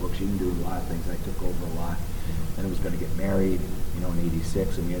checkbook. She didn't do a lot of things. I took over a lot. And I was going to get married, in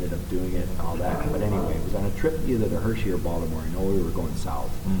 '86, and we ended up doing it and all that. But anyway, it was on a trip either to Hershey or Baltimore. I know we were going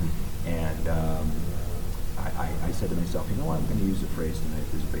south. And I said to myself, you know what, I'm going to use the phrase tonight,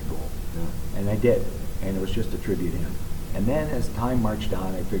 this big goal. And I did. And it was just to tribute him. And then as time marched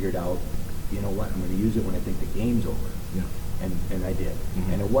on, I figured out, you know what, I'm going to use it when I think the game's over. And I did.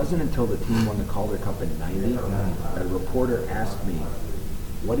 And it wasn't until the team won the Calder Cup in '90 that a reporter asked me,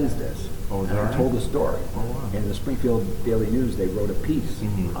 what is this? And I told the story. And in the Springfield Daily News, they wrote a piece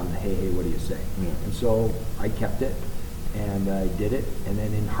on the "Hey, hey, what do you say?" And so I kept it, and I did it. And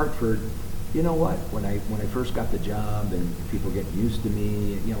then in Hartford, you know what? When I first got the job and people get used to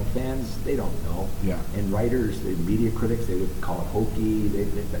me, fans, they don't know. And writers, the media critics, they would call it hokey.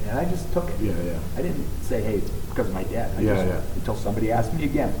 And I just took it. I didn't say, hey, it's because of my dad. Until somebody asked me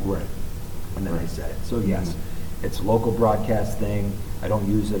again. And then I said it. So yes, it's a local broadcast thing. I don't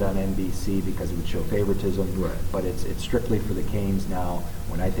use it on NBC because it would show favoritism. But it's strictly for the Canes now.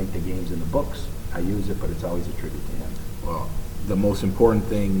 When I think the game's in the books, I use it, but it's always a tribute to him. Well, the most important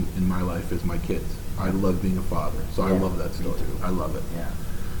thing in my life is my kids. I love being a father, so I love that story. I love it.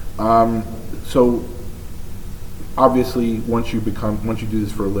 So obviously, once you do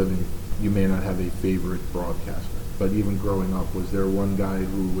this for a living, you may not have a favorite broadcaster. But even growing up, was there one guy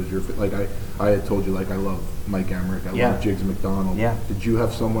who was your I had told you, I love Mike Emmerich, I love Jiggs McDonald. Did you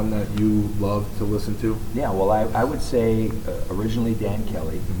have someone that you loved to listen to? Well, I would say originally Dan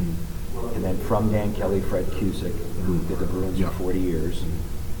Kelly. And then from Dan Kelly, Fred Cusick, who did the Bruins for 40 years.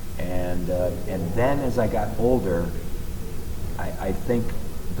 And then as I got older, I think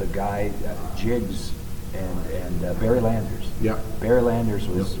the guy, Jiggs and Barry Landers. Barry Landers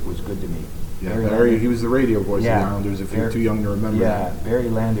was good to me. Barry, he was the radio voice of the Islanders, if you're too young to remember. Barry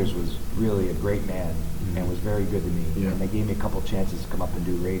Landers was really a great man and was very good to me. And they gave me a couple chances to come up and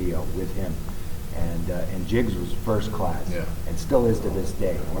do radio with him. And Jiggs was first class, and still is to this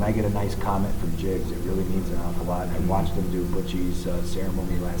day. When I get a nice comment from Jiggs, it really means an awful lot. And I watched him do Butchie's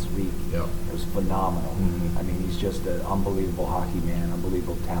ceremony last week. It was phenomenal. I mean, he's just an unbelievable hockey man,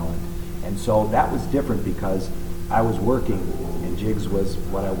 unbelievable talent. And so that was different because I was working, and Jiggs was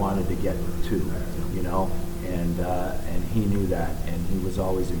what I wanted to get to, and he knew that, and he was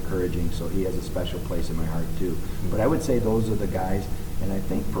always encouraging, so he has a special place in my heart too. But I would say those are the guys. And I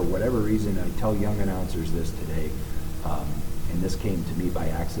think for whatever reason, I tell young announcers this today, and this came to me by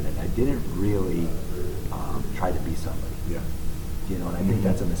accident. I didn't really try to be somebody. And I think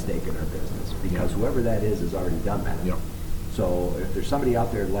that's a mistake in our business because whoever that is has already done that. So if there's somebody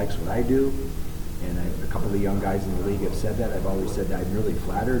out there that likes what I do, and a couple of the young guys in the league have said that, I've always said that I'm really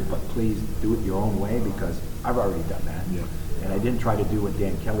flattered, but please do it your own way because I've already done that. And I didn't try to do what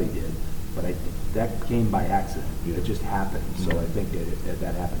Dan Kelly did. But that came by accident. Yeah. It just happened. So I think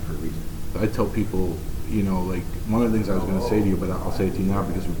that happened for a reason. I tell people, like one of the things I was going to say to you, but I'll say it to you now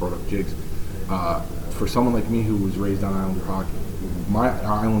because we brought up Jigs. For someone like me who was raised on Islander hockey, my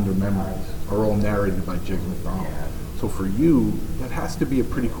Islander memories are all narrated by Jigs McDonald. Yeah. So for you, that has to be a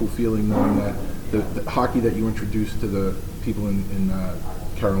pretty cool feeling knowing that the hockey that you introduced to the people in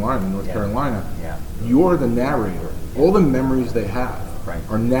North Carolina, you're the narrator. All the memories they have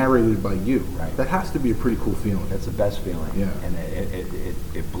are narrated by you. Right. That has to be a pretty cool feeling. That's the best feeling. Yeah. And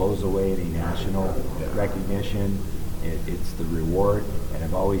it blows away any national recognition. It's the reward. And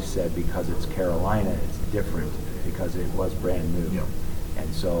I've always said because it's Carolina, it's different because it was brand new. Yeah.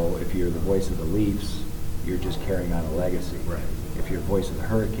 And so if you're the voice of the Leafs, you're just carrying on a legacy. Right. If you're voice of the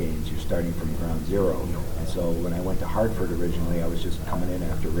Hurricanes, you're starting from ground zero. And so when I went to Hartford originally, I was just coming in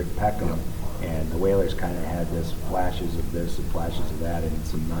after Rick Peckham, and the Whalers kind of had this flashes of this and flashes of that and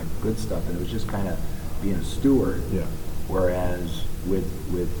some not good stuff, and it was just kind of being a steward. Yeah. Whereas with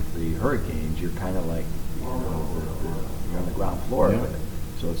the Hurricanes, you're kind of like, you're on the ground floor of it.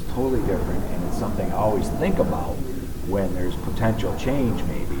 So it's totally different, and it's something I always think about when there's potential change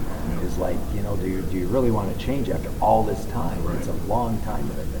maybe, is like, do you really want to change after all this time? Right. It's a long time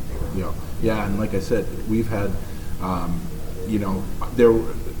that I've been there. Yeah, and like I said, we've had, there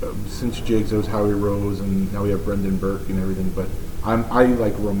since Jigs, there was Howie Rose, and now we have Brendan Burke and everything, but I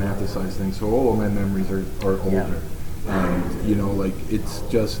like romanticize things, so all of my memories are older. And, it's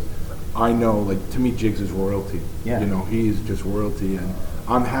just, I know, to me, Jigs is royalty. Yeah. He is just royalty, and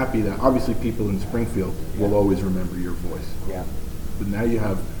I'm happy that obviously people in Springfield will always remember your voice. Yeah. But now you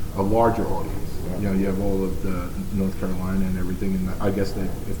have a larger audience. Yeah. You have all of the North Carolina and everything, and I guess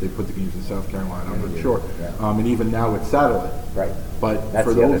if they put the games in South Carolina, I'm not sure. Yeah. And even now it's satellite. Right. But that's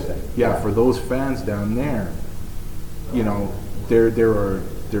for the those, other thing. For those fans down there,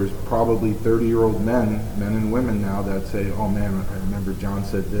 there's probably 30-year-old men and women now that say, "Oh man, I remember John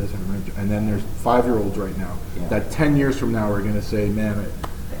said this," and then there's 5-year-olds right now that 10 years from now are going to say, "Man,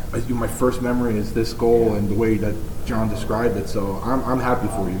 my first memory is this goal and the way that John described it." So I'm happy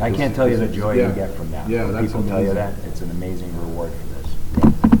for you. I can't tell you the joy you get from that. Yeah, that's people amazing. Tell you that it's an amazing reward for this.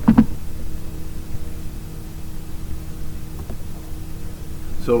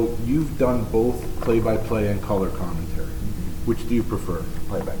 So you've done both play-by-play and color commentary. Which do you prefer?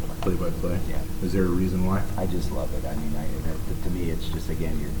 Play-by-play. Play-by-play? Yeah. Is there a reason why? I just love it. I mean, to me, it's just,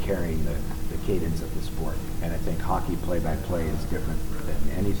 again, you're carrying the cadence of the sport. And I think hockey play-by-play is different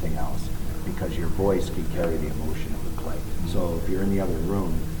than anything else because your voice can carry the emotion of the play. So if you're in the other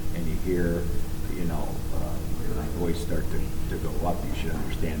room and you hear, my voice start to go up, you should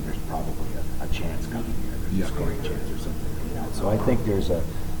understand there's probably a chance coming here. There's a scoring chance or something like that. So I think there's a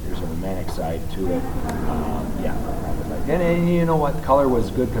romantic side to it. And you know what? Color was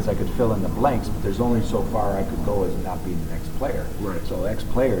good because I could fill in the blanks, but there's only so far I could go as not being the next player. Right. So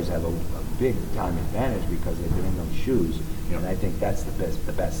ex-players have a big time advantage because they've been in those shoes. Yep. And I think that's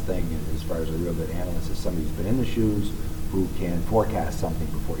the best thing as far as a real good analyst is somebody who's been in the shoes who can forecast something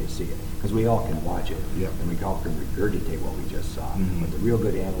before you see it. Because we all can watch it, and we all can regurgitate what we just saw. Mm-hmm. But the real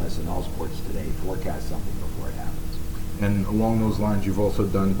good analysts in all sports today forecast something before it happens. And along those lines, you've also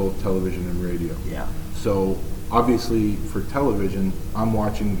done both television and radio. Yeah. So obviously for television, I'm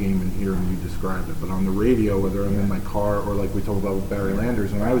watching the game and hearing you describe it. But on the radio, whether I'm in my car or like we talked about with Barry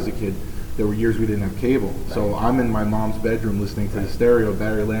Landers, when I was a kid, there were years we didn't have cable. Right. So I'm in my mom's bedroom listening to the stereo,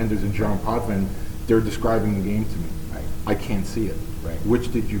 Barry Landers and John Potvin. They're describing the game to me. Right. I can't see it. Right.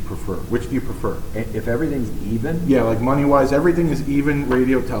 Which did you prefer? Which do you prefer? If everything's even? Yeah, like money-wise, everything is even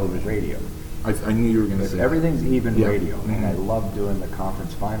radio, television. Radio. I knew you were going to say everything's that. Even radio. Mm-hmm. And I loved doing the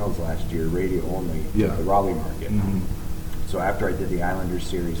conference finals last year, radio only, with the Raleigh market. Mm-hmm. So after I did the Islanders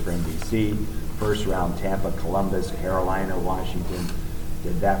series for NBC, first round Tampa, Columbus, Carolina, Washington,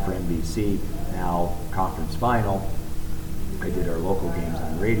 did that for NBC. Now conference final, I did our local games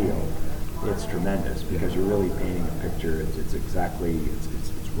on radio. It's tremendous because you're really painting a picture. It's exactly, it's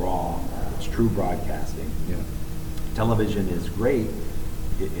raw, it's true broadcasting. Yeah. Television is great.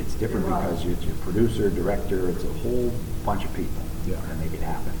 It's different because it's your producer, director, it's a whole bunch of people that make it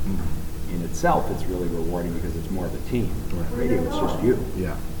happen. Mm-hmm. In itself, it's really rewarding because it's more of a team. Right. Radio, it's just you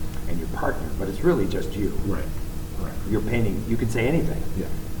and your partner, but it's really just you. Right. You're painting, you can say anything. Yeah.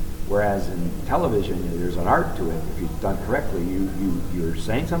 Whereas in television, there's an art to it. If you've done correctly, you're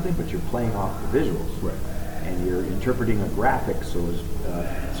saying something, but you're playing off the visuals. Right. And you're interpreting a graphic so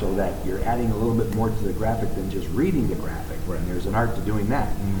that you're adding a little bit more to the graphic than just reading the graphic. Right. And there's an art to doing that.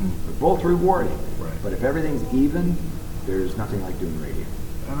 Mm-hmm. They're both rewarding. Right. But if everything's even, there's nothing like doing radio.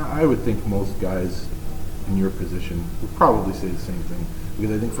 And I would think most guys in your position would probably say the same thing.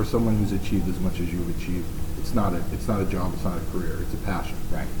 Because I think for someone who's achieved as much as you've achieved, it's not a job, it's not a career, it's a passion.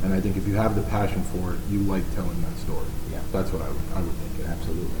 Right. And I think if you have the passion for it, you like telling that story. Yeah. That's what I would think.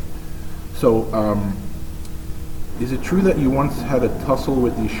 Absolutely. So, is it true that you once had a tussle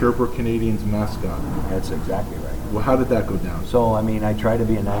with the Sherbrooke Canadians mascot? That's exactly right. Well, how did that go down? So, I mean, I try to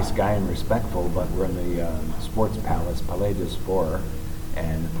be a nice guy and respectful, but we're in the Sports Palace, Palais des Sports,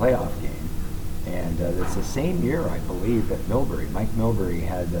 and the playoff game. And it's the same year, I believe, that Mike Milbury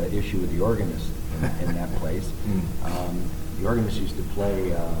had an issue with the organist in that place. The organist used to play,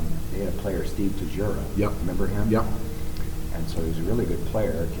 they had a player, Steve Tajura. Yep. Remember him? Yep. And so he was a really good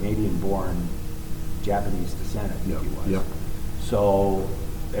player, Canadian-born, Japanese descent, I think he was. Yep. So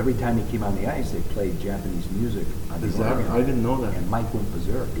every time he came on the ice, they played Japanese music on the organ. I didn't know that. And Mike went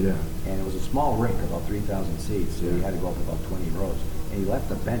berserk. Yeah. And it was a small rink, about 3,000 seats, so he had to go up about 20 rows. And he left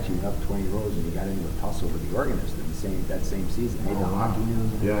the bench, he went up 20 rows, and he got into a tussle with the organist in that same season. Made the hockey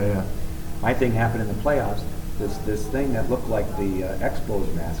news. Yeah. My thing happened in the playoffs. This thing that looked like the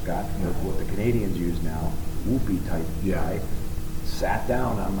Expos mascot, what the Canadians use now, Whoopie type guy, sat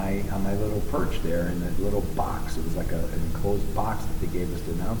down on my little perch there in that little box. It was like an enclosed box that they gave us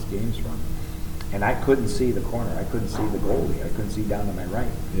to announce games from. And I couldn't see the corner. I couldn't see the goalie. I couldn't see down to my right.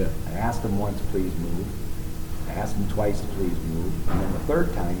 Yeah. I asked him once, please move. I asked him twice to please move. And then the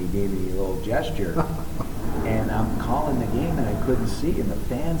third time, he gave me a little gesture. And I'm calling the game, and I couldn't see. And the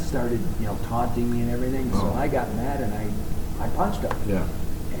fans started, taunting me and everything. So I got mad, and I punched him. Yeah.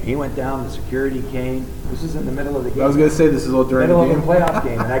 And he went down. The security came. This is in the middle of the game. I was going to say, this is all during the game. Middle of the playoff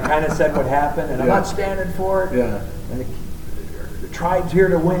game. And I kind of said what happened, and I'm not standing for it. Yeah. And the tribe's here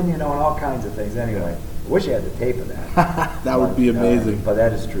to win, and all kinds of things. Anyway, I wish I had the tape of that. That would be amazing. But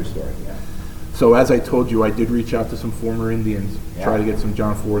that is a true story, yeah. So as I told you, I did reach out to some former Indians, try to Yeah. get some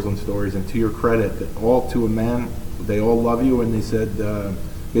John Forsland stories, and to your credit, to a man, they all love you, and they said,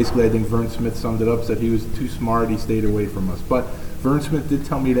 basically I think Vern Smith summed it up, said he was too smart, he stayed away from us. But Vern Smith did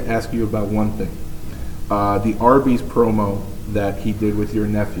tell me to ask you about one thing, the Arby's promo that he did with your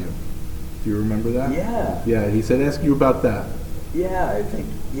nephew. Do you remember that? Yeah. Yeah, he said ask you about that. Yeah, I think,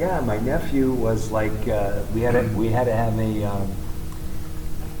 my nephew was like, we had to have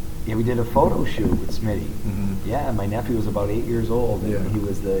we did a photo shoot with Smitty. Mhm. Yeah, my nephew was about 8 years old, and Yeah. he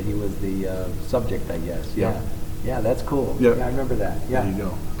was the subject, I guess. Yeah. Yeah, that's cool. Yeah. I remember that. Yeah. There you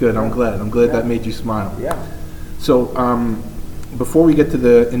go. Good, I'm glad that made you smile. Yeah. So, before we get to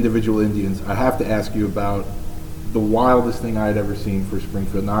the individual Indians, I have to ask you about the wildest thing I had ever seen for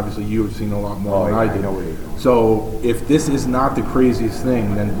Springfield. And obviously, you have seen a lot more than I did. I know where you're going. So, if this is not the craziest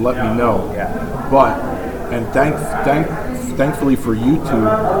thing, then let me know. Yeah. But, and thankfully for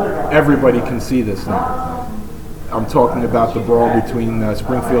YouTube, everybody can see this now. I'm talking about the brawl between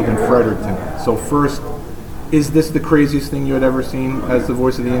Springfield and Fredericton. So first, is this the craziest thing you had ever seen as the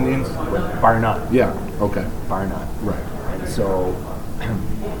voice of the Indians? Bar none. Yeah. Okay. Bar none. Right. And so,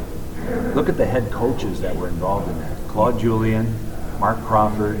 look at the head coaches that were involved in that. Claude Julien, Mark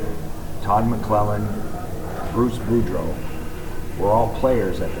Crawford, Todd McClellan, Bruce Boudreau were all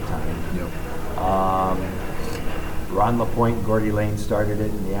players at the time. Yep. Ron LaPointe and Gordy Lane started it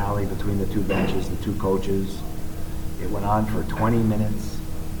in the alley between the two benches, the two coaches. It went on for 20 minutes.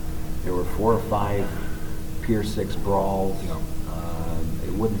 There were 4 or 5 Pier 6 brawls. Yep.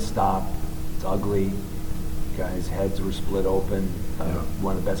 It wouldn't stop. It's ugly. Guys' heads were split open.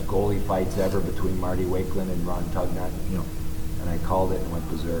 One of the best goalie fights ever between Marty Wakeland and Ron Tugnut. Yep. And I called it and went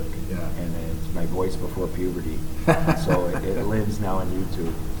berserk. Yeah. And it's my voice before puberty. So it lives now on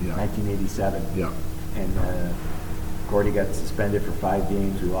YouTube. Yeah. 1987. Yeah. And Gordy got suspended for 5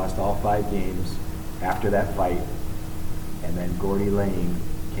 games. We lost all 5 games after that fight. And then Gordy Lane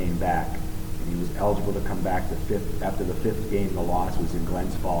came back. And he was eligible to come back after the 5th game. The loss was in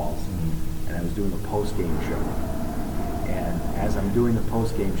Glens Falls. Mm-hmm. And I was doing the post-game show. And as I'm doing the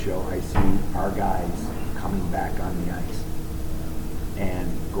post-game show, I see our guys coming back on the ice.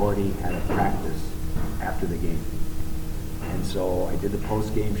 And Gordy had a practice after the game. And so I did the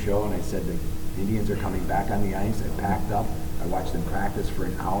post-game show, and I said the Indians are coming back on the ice. I packed up. I watched them practice for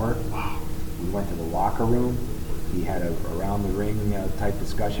an hour. We went to the locker room. He had a around-the-ring type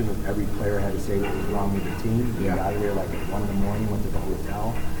discussion with every player had to say what was wrong with the team. We got out of there like at 1 in the morning, went to the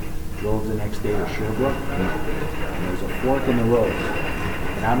hotel, drove the next day to Sherbrooke. And there was a fork in the road.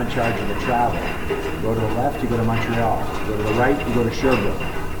 And I'm in charge of the travel. You go to the left, you go to Montreal. You go to the right, you go to Sherbrooke.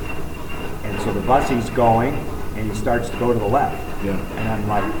 And so the bussie's going, and he starts to go to the left. Yeah. And I'm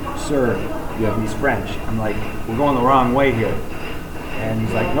like, sir, Yeah. he's French. I'm like, we're going the wrong way here. And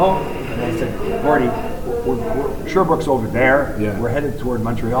he's like, no. And I said, Gordy, Sherbrooke's over there. Yeah. We're headed toward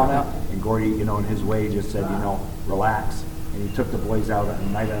Montreal now. And Gordy, in his way, just said, relax. and he took the boys out on a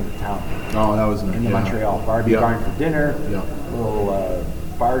night out of town Oh, that was nice. in the Montreal barbie barn for dinner. Yeah. Little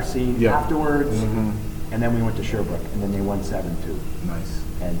bar scene afterwards, Mm-hmm. and then we went to Sherbrooke, and then they won 7-2. Nice.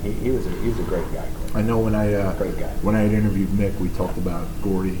 And he was a great guy. I know when I Great guy. when I had interviewed Mick, we talked about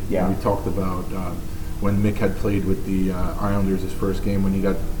Gordy. Yeah. And we talked about when Mick had played with the Islanders his first game when he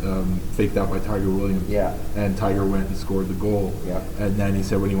got faked out by Tiger Williams. Yeah. And Tiger went and scored the goal. Yeah. And then he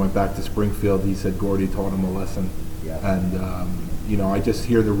said when he went back to Springfield, he said Gordy taught him a lesson. Yeah. And you know, I just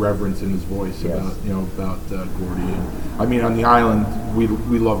hear the reverence in his voice Yes. about Gordy. And I mean, on the island, we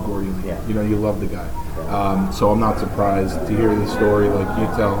love Gordy. Yeah. You know, you love the guy. So I'm not surprised to hear the story like you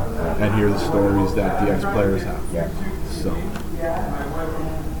tell and hear the stories that the ex-players have. Yeah. So,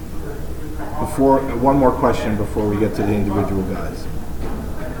 one more question before we get to the individual guys.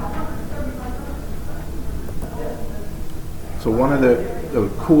 So one of the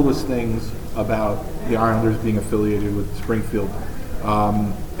coolest things about the Islanders being affiliated with Springfield,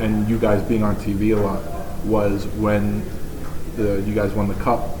 and you guys being on TV a lot, was when you guys won the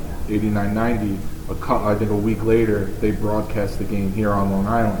Cup, 89-90. I think a week later, they broadcast the game here on Long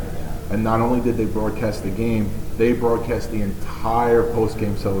Island. And not only did they broadcast the game, they broadcast the entire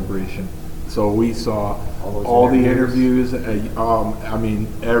post-game celebration. So we saw all the interviews. I mean,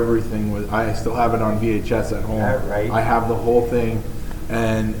 everything was. I still have it on VHS at home. Yeah, right. I have the whole thing,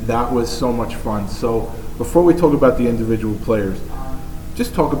 and that was so much fun. So before we talk about the individual players,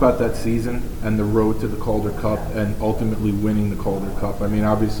 just talk about that season and the road to the Calder Cup and ultimately winning the Calder Cup. I mean,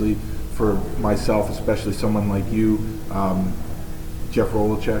 obviously, for myself, especially someone like you, Jeff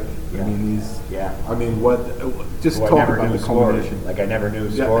Rolachek. Yeah. I mean, he's. Yeah. I mean, what? Just Who I talk never about knew the scored. culmination. Like I never knew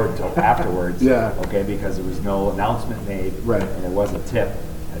Yeah. scored until afterwards. Yeah. Okay, because there was no announcement made. Right. And it was a tip.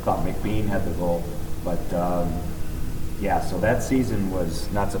 I thought McBean had the goal, but yeah. So that season was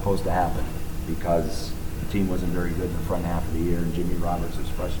not supposed to happen because the team wasn't very good in the front half of the year, and Jimmy Roberts was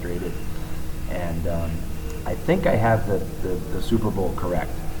frustrated. And I think I have the Super Bowl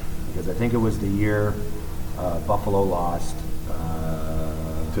correct because I think it was the year Buffalo lost.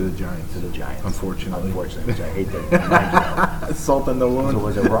 To the Giants. To the Giants. Unfortunately, which I hate to remind you of. Salt in the wound.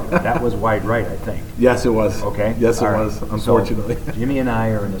 So that was wide right, I think. Yes, it was. Okay. Yes, it All right. was. Unfortunately. So Jimmy and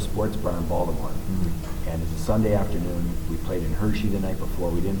I are in a sports bar in Baltimore, and it's a Sunday afternoon. We played in Hershey the night before.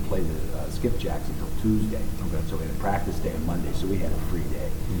 We didn't play the Skipjacks until Tuesday. Okay. So we had a practice day on Monday, so we had a free day.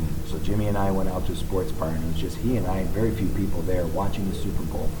 So Jimmy and I went out to a sports bar, and it was just he and I and very few people there watching the Super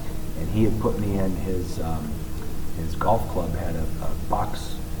Bowl. And he had put me in his golf club had a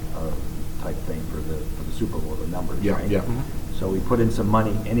box type thing for the Super Bowl, the numbers, Yeah, right? yeah. So we put in some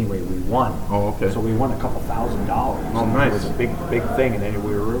money. Anyway, we won. Oh, okay. So we won a couple $1,000. Oh, nice. It was a big thing, and then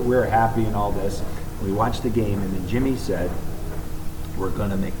we were happy and all this. We watched the game, and then Jimmy said, "We're going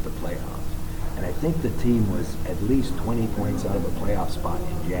to make the playoffs." And I think the team was at least 20 points out of a playoff spot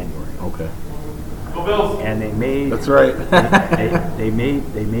in January. Okay. And they made. That's right. they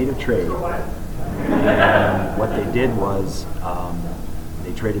made a trade. And what they did was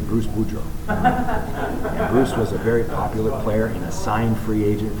they traded Bruce Boudreau. And Bruce was a very popular player and a signed free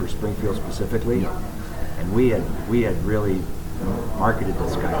agent for Springfield specifically. Yeah. And we had really marketed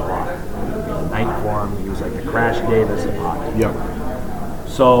this guy a lot. We had a night for him. He was like the Crash Davis of hockey. Yep.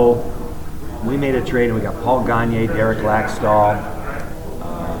 So we made a trade and we got Paul Gagne, Derek Laxdal,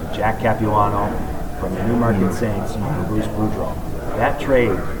 Jack Capuano from the Newmarket Saints for Bruce Boudreau. That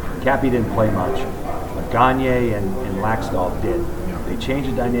trade, Cappy didn't play much, but Gagne and Laxdal did. They changed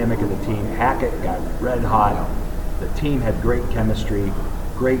the dynamic of the team. Hackett got red hot. The team had great chemistry,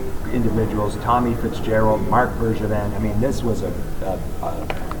 great individuals. Tommy Fitzgerald, Mark Bergevin. I mean, this was a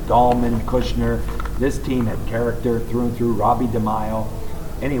Dahlman, Kushner. This team had character through and through. Robbie DeMaio.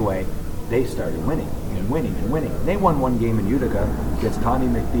 Anyway, they started winning and winning and winning. They won one game in Utica against Tommy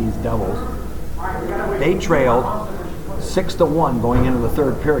McPhee's Devils. They trailed 6-1 going into the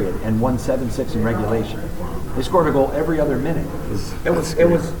third period and won 7-6 in regulation. They scored a goal every other minute. It was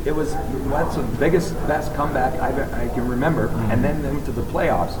that's the best comeback I can remember. And then they went to the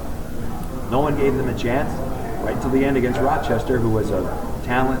playoffs. No one gave them a chance right till the end against Rochester, who was a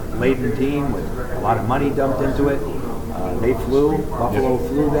talent-laden team with a lot of money dumped into it. They flew. Buffalo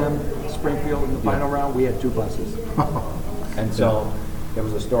flew them. Springfield in the final round. We had 2 buses. And so it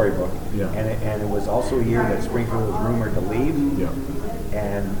was a storybook. Yeah. And it was also a year that Springfield was rumored to leave. Yeah.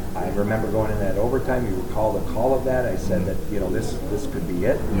 And I remember going in that overtime. You recall the call of that. I said that this could be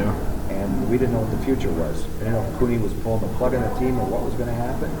it. Yeah. And we didn't know what the future was. We didn't know if Cooney was pulling the plug on the team or what was going to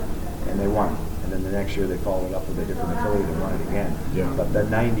happen. And they won. And then the next year they followed up with a different affiliate and won it again. Yeah. But the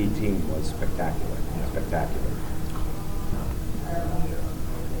 90 team was spectacular. Spectacular.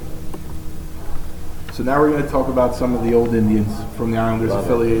 So So now we're going to talk about some of the old Indians from the Islanders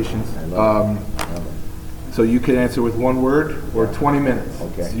affiliations. So you can answer with one word or 20 minutes.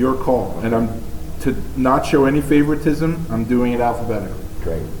 Okay. It's your call. And to not show any favoritism, I'm doing it alphabetically.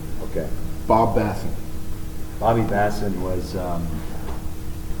 Great. Okay. Bob Basson. Bobby Basson was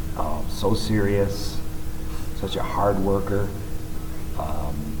so serious, such a hard worker.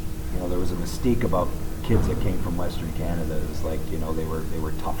 There was a mystique about kids that came from Western Canada. It was like, they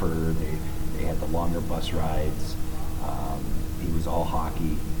were tougher. They had the longer bus rides. He was all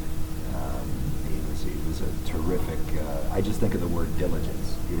hockey. He was a terrific. I just think of the word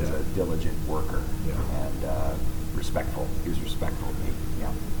diligence. He was a diligent worker and respectful. He was respectful of me.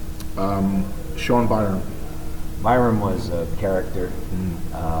 Yeah. Sean Byram. Byram was a character,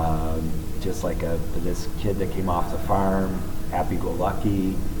 just like this kid that came off the farm,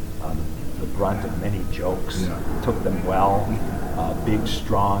 happy-go-lucky, the brunt of many jokes, took them well, big,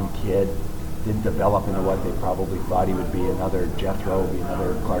 strong kid, didn't develop into what they probably thought he would be, another Jethro,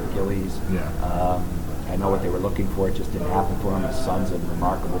 another Clark Gillies. I know what they were looking for, it just didn't happen for him. His son's a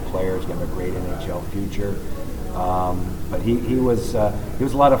remarkable player, he's got a great NHL future. But he was a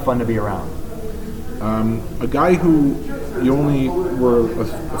lot of fun to be around. A guy who you only were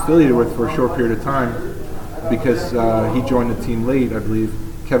affiliated with for a short period of time because he joined the team late, I believe,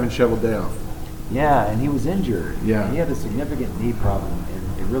 Kevin Cheveldayoff. Yeah, and he was injured. Yeah. He had a significant knee problem,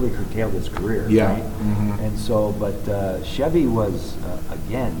 and it really curtailed his career. Yeah. Right? Mm-hmm. And so, but Chevy was,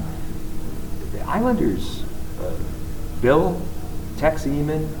 again, the Islanders, Bill, Tex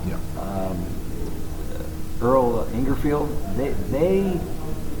Eamon, Earl Ingerfield,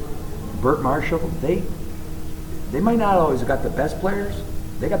 Bert Marshall, they might not always have got the best players,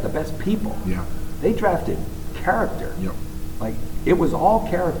 they got the best people. Yeah. They drafted character. Yep. Like, it was all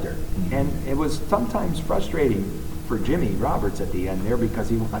character. Mm-hmm. And it was sometimes frustrating for Jimmy Roberts at the end there because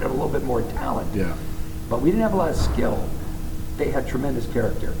he wanted a little bit more talent. Yeah. But we didn't have a lot of skill. They had tremendous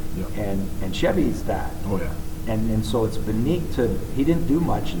character. Yeah. And Chevy's that. Oh, yeah. And so it's been neat he didn't do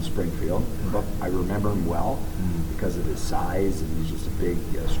much in Springfield, but I remember him well because of his size, and he's just a big,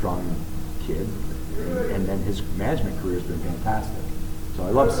 strong kid. And then his management career has been fantastic. So I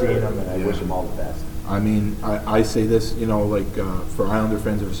love seeing him, and I wish him all the best. I mean, I say this, for Islander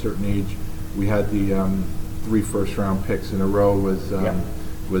fans of a certain age, we had the 3 first-round picks in a row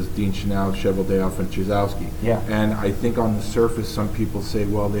was Dean Chanel, Cheveldayoff, and Chizowski. Yeah. And I think on the surface, some people say,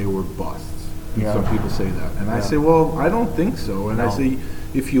 well, they were busts. Yeah. Some people say that, and I say, well, I don't think so. And I say,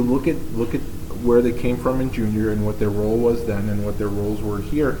 if you look at where they came from in junior and what their role was then and what their roles were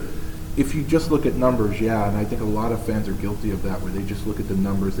here, if you just look at numbers, and I think a lot of fans are guilty of that, where they just look at the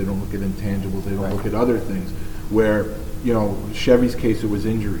numbers, they don't look at intangibles, they don't look at other things. Where Chevy's case, it was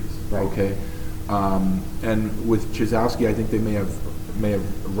injuries, okay, and with Chizowski, I think they may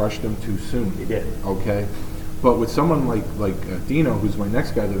have rushed him too soon. They did, okay. But with someone like Dino, who's my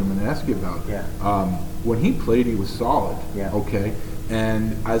next guy that I'm going to ask you about, when he played, he was solid. Yeah. Okay.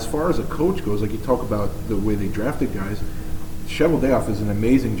 And as far as a coach goes, like you talk about the way they drafted guys, Cheveldayoff is an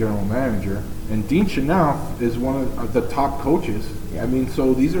amazing general manager, and Dean Chanel is one of the top coaches. Yeah. I mean,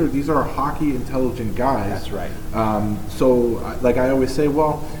 so these are hockey intelligent guys. That's right. Like I always say,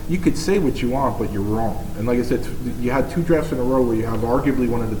 well, you could say what you want, but you're wrong. And like I said, you had 2 drafts in a row where you have arguably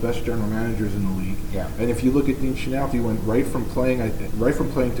one of the best general managers in the league. Yeah. And if you look at Dean Chanel, he went right from playing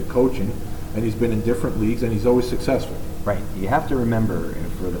to coaching, and he's been in different leagues, and he's always successful. Right. You have to remember,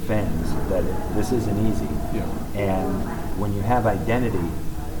 for the fans, that this isn't easy. Yeah. And when you have identity,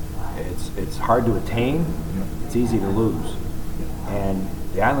 it's hard to attain. Yeah. It's easy to lose. Yeah. And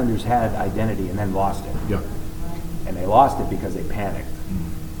the Islanders had identity and then lost it. Yeah. And they lost it because they panicked.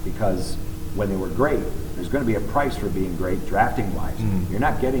 Because when they were great, there's going to be a price for being great, drafting-wise. You're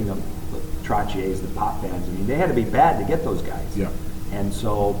not getting the Trottiers, the Pop Fans. I mean, they had to be bad to get those guys. Yeah. And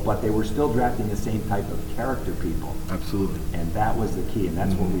so, but they were still drafting the same type of character people. Absolutely. And that was the key, and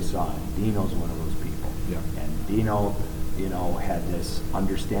that's what we saw. And Dino's one of those people. Yeah. And Dino, had this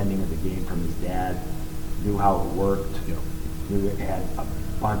understanding of the game from his dad, knew how it worked, knew it had a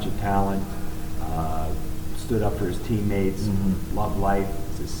bunch of talent, stood up for his teammates, loved life.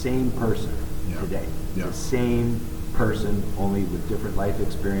 It's the same person today. Yeah. The same person, only with different life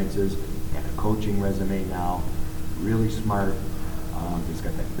experiences and a coaching resume now. Really smart. He's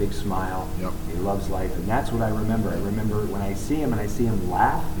got that big smile. Yep. He loves life, and that's what I remember. I remember when I see him and I see him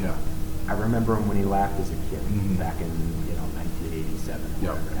laugh. Yeah. I remember him when he laughed as a kid back in 1987,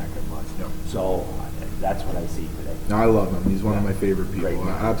 whatever the heck it was. Yep. So that's what I see today. No, I love him. He's one of my favorite people. Great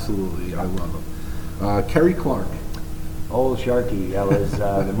guy. Absolutely, I love him. Kerry Clark. Old Sharky, that was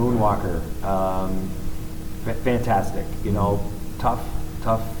the Moonwalker. Fantastic, tough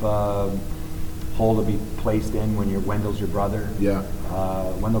hole to be placed in when Wendell's your brother. Yeah.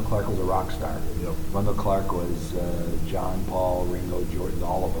 Wendell Clark was a rock star. Yep. Wendell Clark was John, Paul, Ringo, Jordan,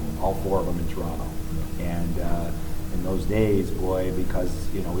 all of them, all four of them in Toronto. And in those days, boy, because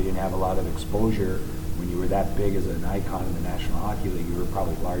we didn't have a lot of exposure. When you were that big as an icon in the National Hockey League, you were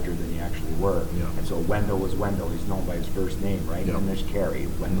probably larger than you actually were. Yeah. And so Wendell was Wendell. He's known by his first name, right? Yeah. And then there's Kerry,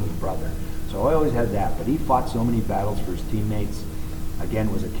 Wendell's brother. So I always had that. But he fought so many battles for his teammates.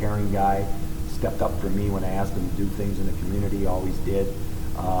 Again, was a caring guy. Stepped up for me when I asked him to do things in the community. Always did.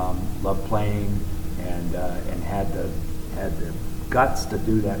 Loved playing, and had the guts to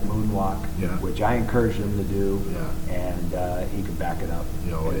do that moonwalk, Yeah. which I encouraged him to do. Yeah. And he could back it up.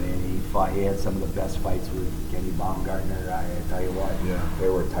 Yeah, oh, and yeah. he fought. He had some of the best fights with Kenny Baumgartner. I tell you what, Yeah. they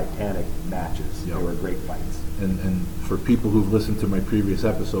were titanic matches. Yeah. They were great fights. And for people who've listened to my previous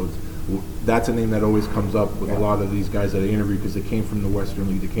episodes, that's a name that always comes up with Yeah. a lot of these guys that I interview because they came from the Western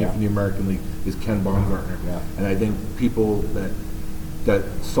League, they came Yeah. from the American League, is Ken Baumgartner. Yeah. And I think people that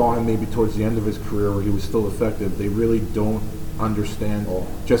saw him maybe towards the end of his career where he was still effective, they really don't understand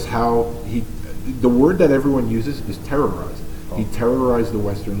just how the word that everyone uses is terrorized. He terrorized the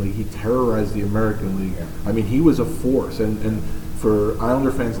Western League, he terrorized the American League. Yeah. I mean, he was a force, and for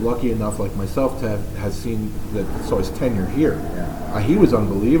Islander fans lucky enough like myself to have seen that, saw his tenure here, he was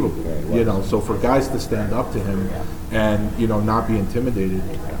unbelievable. Yeah, he was. So for guys to stand up to him and not be intimidated,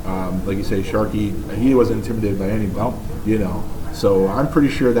 like you say, Sharky, he wasn't intimidated by anybody. So I'm pretty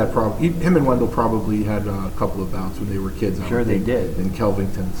sure that him and Wendell probably had a couple of bouts when they were kids. Sure they did. In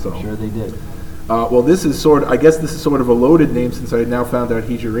Kelvington. So Sure they did. well, this is I guess this is sort of a loaded name since I now found out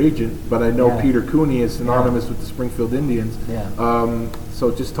he's your agent, but I know Yeah. Peter Cooney is synonymous with the Springfield Indians. Yeah.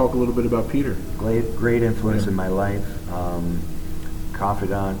 So just talk a little bit about Peter. Great influence Yeah. in my life.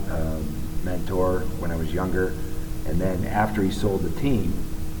 Confidant, mentor when I was younger. And then after he sold the team,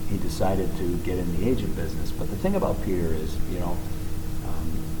 he decided to get in the agent business. But the thing about Peter is,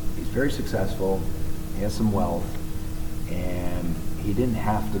 he's very successful, he has some wealth, and he didn't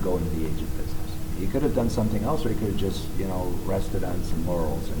have to go into the agent business. He could have done something else, or he could have just, rested on some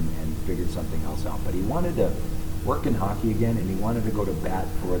laurels and figured something else out. But he wanted to work in hockey again, and he wanted to go to bat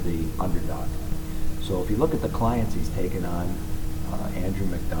for the underdog. So if you look at the clients he's taken on, Andrew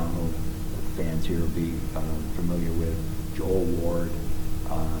McDonald, fans here will be familiar with, Joel Ward,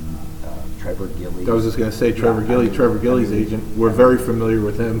 Trevor Gilly. I was just going to say Trevor Gilly, Trevor Gilly's agent. We're very familiar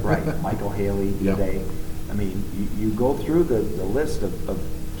with him. Right, Michael Haley Yeah. today. I mean, you go through the list of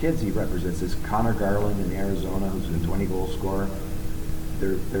kids he represents. There's Connor Garland in Arizona, who's a 20-goal scorer.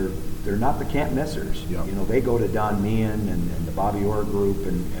 They're not the can't missers. Yeah. They go to Don Meehan and the Bobby Orr group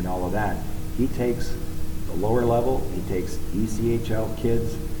and all of that. He takes the lower level. He takes ECHL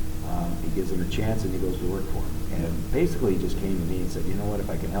kids. He gives them a chance, and he goes to work for them. And basically, he just came to me and said, "You know what? If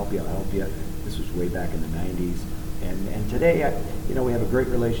I can help you, I'll help you." This was way back in the '90s, and today, we have a great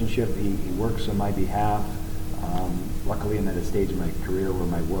relationship. He works on my behalf. Luckily, I'm at a stage in my career where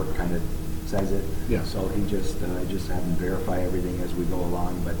my work kind of says it. Yeah. So I just have him verify everything as we go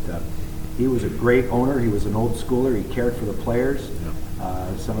along. But he was a great owner. He was an old schooler. He cared for the players.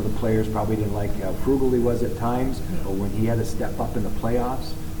 Yeah. Some of the players probably didn't like how frugal he was at times, but when he had to step up in the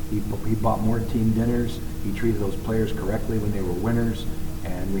playoffs, he bought more team dinners. He treated those players correctly when they were winners,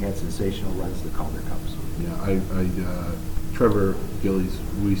 and we had sensational runs to the Calder Cups. Yeah, Trevor Gillies,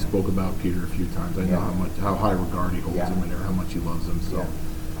 we spoke about Peter a few times. I know how high regard he holds him and how much he loves him. So,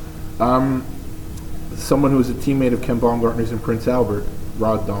 someone who was a teammate of Ken Baumgartner's in Prince Albert,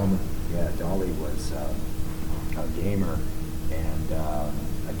 Rod Dahlman. Yeah, Dolly was a gamer, and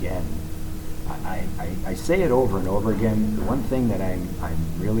again, I say it over and over again. The one thing that I'm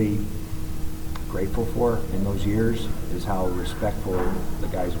really grateful for in those years is how respectful the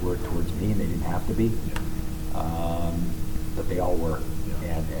guys were towards me, and they didn't have to be, but they all were.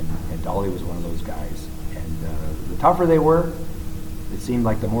 And Dolly was one of those guys. And the tougher they were, it seemed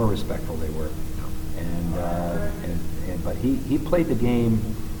like the more respectful they were. But he played the game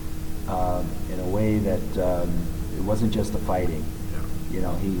in a way that it wasn't just the fighting.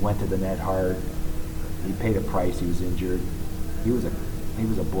 He went to the net hard. He paid a price. He was injured. He was a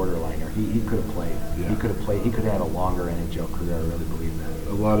borderliner. He could have played. Yeah. He could have played. He could have had a longer NHL career. I really believe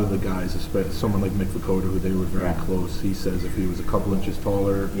that. A lot of the guys, especially someone like Mick Vukota, who they were very close, he says if he was a couple inches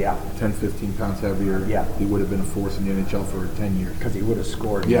taller, 10, 15 pounds heavier, he would have been a force in the NHL for 10 years. Because he would have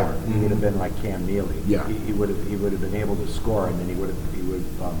scored more. He would have been like Cam Neely. Yeah. He would have been able to score, and then he would have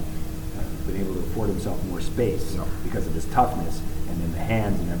been able to afford himself more space because of his toughness, and then the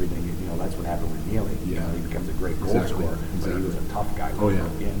hands and everything. That's what happened with Neely. He becomes a great goal scorer, but he was a tough guy. Oh yeah,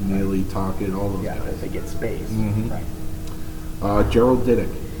 Neely, Tocchet, all those guys. They get space. Mm-hmm. Right. Gerald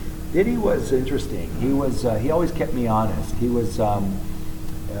Diduck. Diddy was interesting. He was he always kept me honest. He was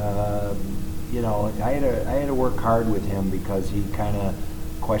you know, I had to work hard with him because he kind of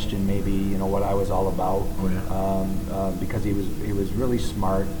questioned maybe, you know, what I was all about. Because he was really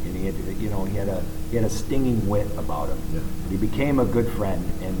smart, and he had, you know, he had a stinging wit about him. Yeah. He became a good friend,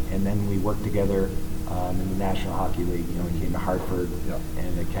 and then we worked together in the National Hockey League. You know, he came to Hartford,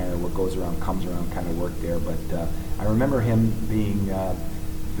 and it kind of what goes around comes around kind of worked there. But I remember him being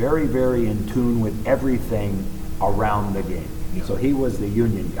very, very in tune with everything around the game. Yeah. So he was the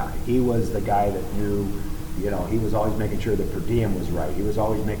union guy. He was the guy that knew, you know, he was always making sure that per diem was right. He was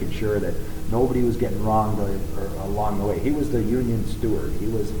always making sure that nobody was getting wronged along the way. He was the union steward. He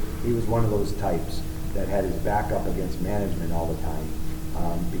was one of those types that had his back up against management all the time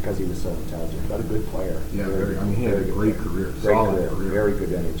because he was so intelligent. But a good player. Yeah, I mean, he had a great career. Great Solid career. Very good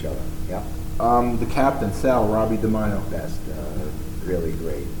NHLer. Yeah. The captain, Sal, Robbie DiMaio. Best. Really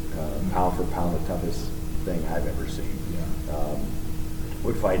great. Pound for pound, the toughest thing I've ever seen.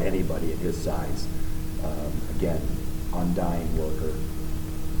 Would fight anybody at his size. Again, undying worker.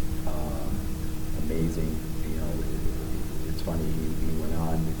 Amazing. You know, it's funny. He went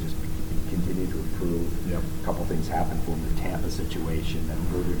on to just continue to improve. Yep. A couple things happened for him. The Tampa situation that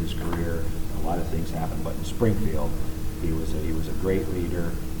improved his career. A lot of things happened, but in Springfield, he was a great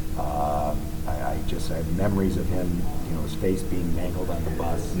leader. I have memories of him, you know, his face being mangled on the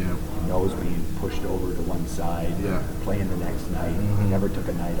bus, nose being pushed over to one side, playing the next night, never took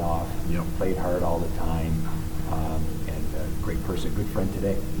a night off, played hard all the time, and a great person, good friend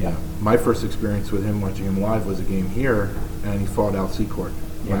today. Yeah. My first experience with him, watching him live, was a game here, and he fought Al Secord.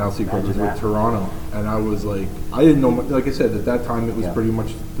 When Al Secord was with Toronto, and I was like, I didn't know, like I said, at that time it was pretty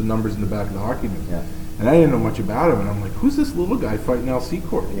much the numbers in the back of the hockey news. Yeah. And I didn't know much about him, and I'm like, who's this little guy fighting Al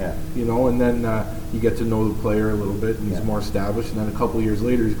Secord? Yeah. You know, and then you get to know the player a little bit, and he's more established, and then a couple of years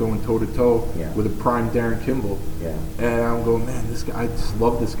later, he's going toe-to-toe with a prime Darren Kimball. Yeah. And I'm going, man, this guy, I just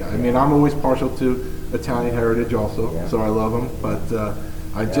love this guy. I mean, I'm always partial to Italian heritage also, so I love him, but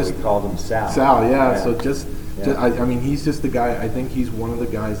we called him Sal. Sal, so just I mean, he's just the guy. I think he's one of the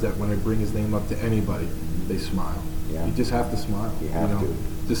guys that when I bring his name up to anybody, they smile. Yeah. You just have to smile. You have to.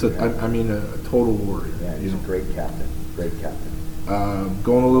 Just I mean, a total warrior. Yeah, he's a great captain. Great captain.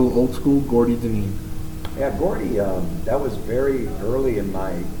 Going a little old school, Gordy Dineen. Yeah, Gordy, that was very early in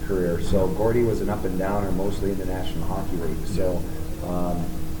my career. So Gordy was an up and downer, mostly in the National Hockey League. So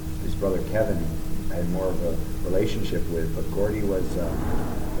his brother Kevin I had more of a relationship with. But Gordy was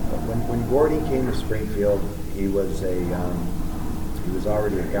when Gordy came to Springfield, he was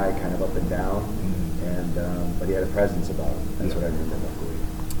already a guy kind of up and down, and but he had a presence about him. That's what I remember about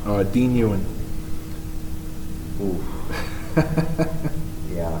Gordy. Dean Ewan. Ooh.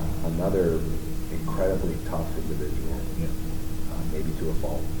 Yeah, another incredibly tough individual. Yeah. Maybe to a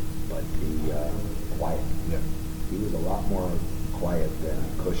fault, but quiet. Yeah. He was a lot more quiet than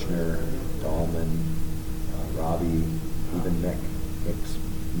Kushner, Dahlman, Robbie, even Mick.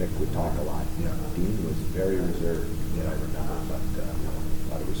 Mick would talk a lot. Yeah. Dean was very reserved, I remember, but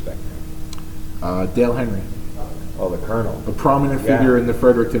a lot of respect for him. Dale Henry. Oh, the Colonel. A prominent figure in the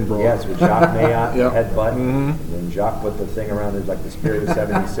Fredericton Brawl. Yes, with Jacques Mayotte, headbutt. Mm-hmm. When Jacques put the thing around it like the Spirit of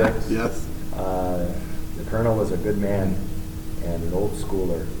 76. Yes. The Colonel was a good man and an old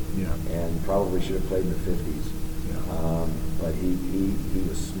schooler. Yeah. And probably should have played in the 50s. Yeah. But he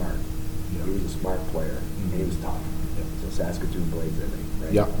was smart. Yeah. He was a smart player, and he was tough. Yeah. So Saskatoon Blades, I think,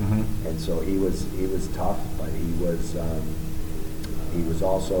 right? Yeah. Mm-hmm. And so he was tough, but he was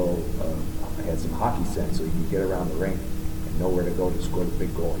also had some hockey sense, so he could get around the rink and know where to go to score the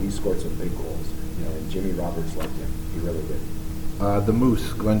big goal. He scored some big goals, and Jimmy Roberts liked him. He really did. The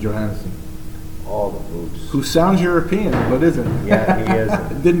Moose, Glenn Johansson. All the Moose. Who sounds European, but isn't. Yeah, he is.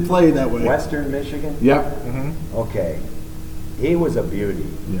 Didn't play that way. Western Michigan? Yep. Mm-hmm. Okay. He was a beauty.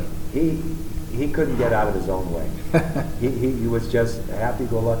 Yeah. He couldn't get out of his own way. he was just a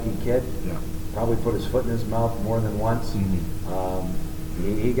happy-go-lucky kid. Yeah. Probably put his foot in his mouth more than once. Mm-hmm.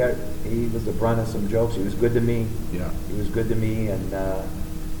 He was the brunt of some jokes. He was good to me. Yeah. He was good to me, and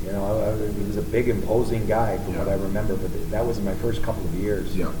he was a big, imposing guy from what I remember. But that was in my first couple of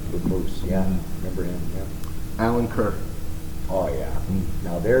years with Moose. Yeah, remember him. Yeah. Alan Kerr. Oh yeah. Mm-hmm.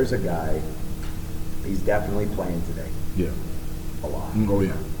 Now there's a guy. He's definitely playing today. Yeah. A lot. Oh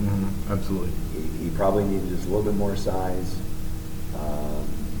yeah. Mm-hmm. Absolutely. He probably needed just a little bit more size.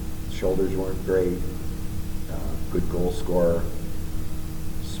 Shoulders weren't great. Good goal scorer.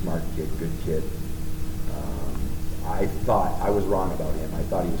 Smart kid, good kid. I thought I was wrong about him. I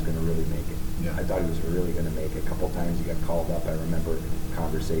thought he was going to really make it. Yeah. I thought he was really going to make it. A couple times he got called up. I remember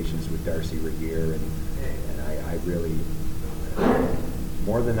conversations with Darcy Regier, and I really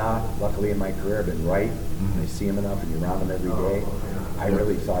more than not, luckily in my career, I've been right. And I see him enough, and you're around him every day. I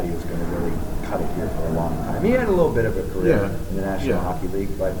really thought he was going to really cut it here for a long time. He had a little bit of a career in the National Hockey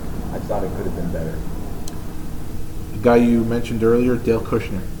League, but I thought it could have been better. The guy you mentioned earlier, Dale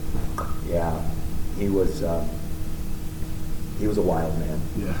Kushner. Yeah, he was a wild man.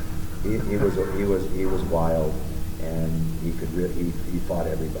 Yeah. He was wild, and he fought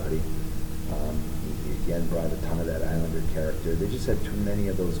everybody. He again brought a ton of that Islander character. They just had too many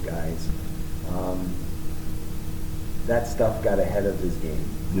of those guys. That stuff got ahead of his game.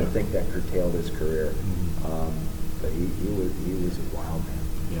 Yeah. I think that curtailed his career. But he was a wild man.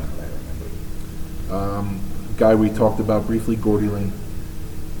 Yeah. I remember. Guy we talked about briefly, Gordy Lane.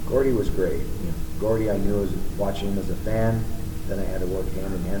 Gordy was great. Yeah. Gordy, I knew as watching him as a fan. Then I had to work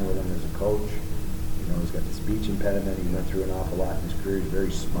hand in hand with him as a coach. You know, he's got the speech impediment. He went through an awful lot in his career. He's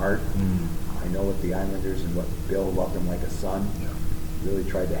very smart. I know what the Islanders and what Bill loved him like a son. Yeah. Really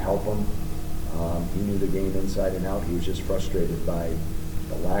tried to help him. He knew the game inside and out. He was just frustrated by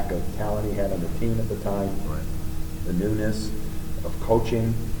the lack of talent he had on the team at the time, the newness of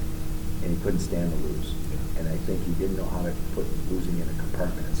coaching, and he couldn't stand to lose. Yeah. And I think he didn't know how to put losing in a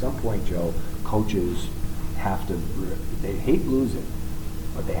compartment. At some point, Joe, coaches have to, they hate losing,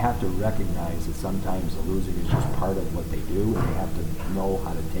 but they have to recognize that sometimes the losing is just part of what they do, and they have to know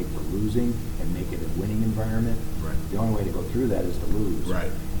how to take the losing and make it a winning environment. Right. The only way to go through that is to lose.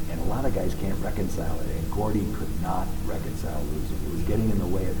 Right. And a lot of guys can't reconcile it, and Gordy could not reconcile losing. It was getting in the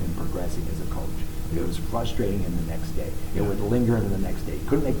way of him progressing as a coach. It was frustrating him the next day. It would linger into the next day. He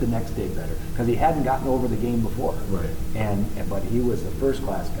couldn't make the next day better because he hadn't gotten over the game before. Right. But he was a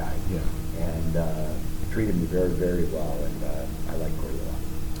first-class guy. Yeah. And treated me very, very well, and I like Gordy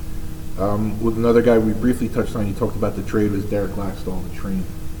a lot. With another guy we briefly touched on, you talked about the trade, was Derek Laxdal, the Train.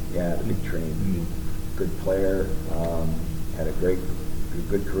 Yeah, the big Train. Good player. Had a good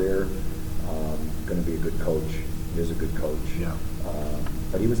career. Going to be a good coach. He is a good coach. Yeah.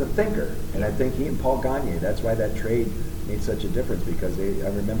 But he was a thinker, and I think he and Paul Gagne, that's why that trade made such a difference, because I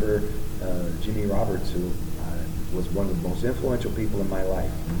remember Jimmy Roberts, who was one of the most influential people in my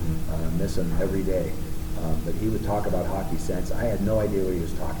life. Miss him every day. But he would talk about hockey sense. I had no idea what he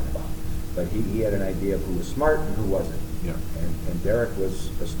was talking about. But he had an idea of who was smart and who wasn't. Yeah. And Derek was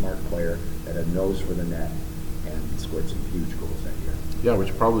a smart player that had a nose for the net and scored some huge goals that year. Yeah,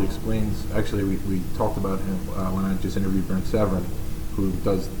 which probably explains, actually we talked about him when I just interviewed Brent Severin, who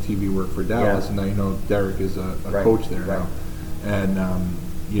does TV work for Dallas, and now you know Derek is a coach there now. And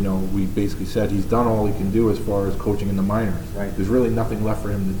we basically said he's done all he can do as far as coaching in the minors. Right. There's really nothing left for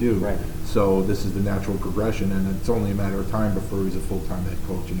him to do. Right. So this is the natural progression, and it's only a matter of time before he's a full-time head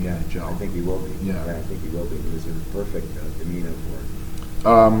coach in the NHL. I think he will be. Yeah, I think he will be. He was a perfect demeanor for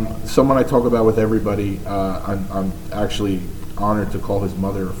it. Someone I talk about with everybody, I'm actually honored to call his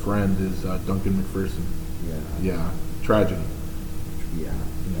mother a friend, is Duncan McPherson. Yeah. Tragedy. Yeah.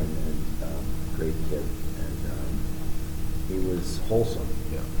 And great kid. And he was wholesome.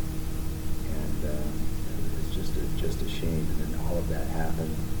 Yeah. And it was just a shame. And then all of that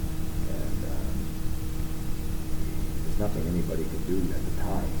happened. And there's nothing anybody could do at the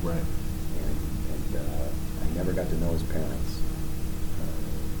time. Right. And I never got to know his parents.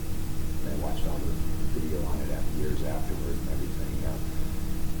 I watched all the video on it years afterward and everything.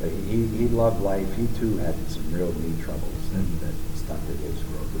 But he loved life. He too had some real knee troubles that stunted his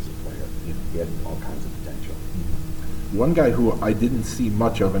growth as a player. Yeah. He had all kinds of potential. One guy who I didn't see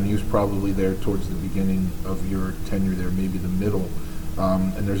much of, and he was probably there towards the beginning of your tenure there, maybe the middle,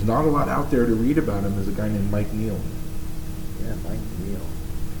 and there's not a lot out there to read about him, is a guy named Mike Neal. Yeah, Mike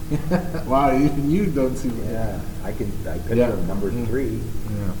Neal. Wow, even you don't see him. Yeah, I picture him number 3.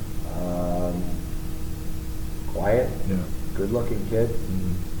 Yeah. Quiet, good-looking kid.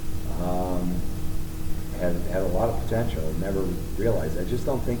 Had a lot of potential. Never realized. I just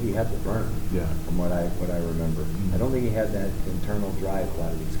don't think he had the burn. Yeah. From what I remember, I don't think he had that internal drive a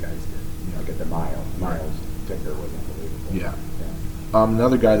lot of these guys did. Yeah. Like at the Miles ticker was unbelievable. Yeah.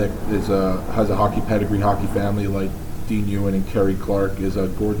 Another guy that is has a hockey pedigree, hockey family like Dean Ewan and Kerry Clark is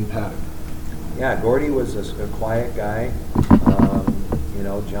Gordon Paddock. Yeah, Gordy was a quiet guy.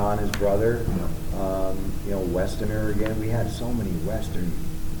 John, his brother. Yeah. Westerner again. We had so many Western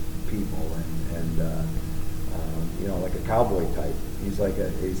people, and like a cowboy type. He's like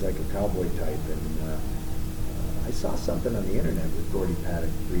a cowboy type, and I saw something on the internet with Gordy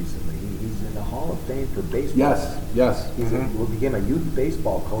Paddock recently. He's in the Hall of Fame for baseball. Yes. He became a youth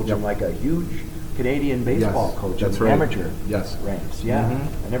baseball coach and like a huge Canadian baseball coach in amateur ranks. Yeah,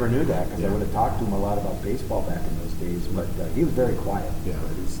 I never knew that because I would have talked to him a lot about baseball back in those days. But he was very quiet. Yeah,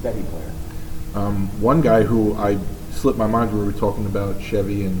 he was a steady player. One guy who I slipped my mind where we were talking about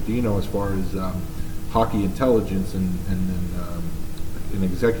Chevy and Dino as far as hockey intelligence and an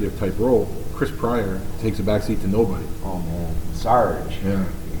executive type role. Chris Pryor takes a backseat to nobody. Oh man, Sarge. Yeah.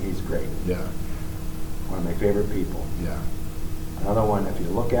 He's great. Yeah. One of my favorite people. Yeah. Another one, if you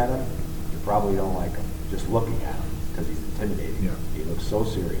look at him, you probably don't like him. Just looking at him, because he's intimidating. Yeah. He looks so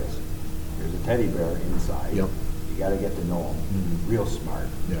serious. There's a teddy bear inside. Yep. You got to get to know him. Mm-hmm. Real smart.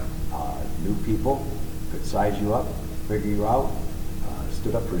 Yeah. New people could size you up, figure you out.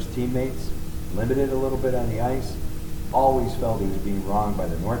 Stood up for his teammates. Limited a little bit on the ice. Always felt he was being wronged by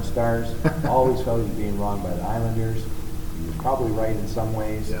the North Stars. Always felt he was being wronged by the Islanders. He was probably right in some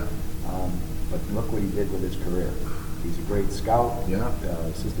ways. Yeah. But look what he did with his career. He's a great scout, Yeah.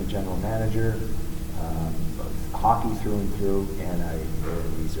 Assistant general manager, hockey through and through, and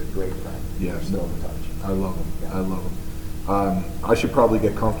he's a great friend. Yeah. We're still in touch. I love him. Yeah. I love him. I should probably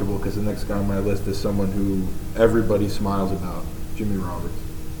get comfortable because the next guy on my list is someone who everybody smiles about, Jimmy Roberts.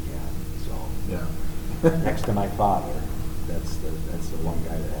 Yeah. So Yeah. next to my father, that's the one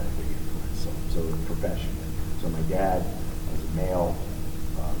guy that had a big influence. So professionally. So my dad was a male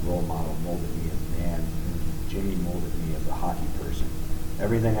role model, molded me as a man. Jimmy molded me as a hockey person.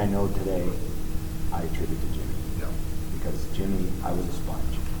 Everything I know today, I attribute to Jimmy. Yeah. Because Jimmy, I was a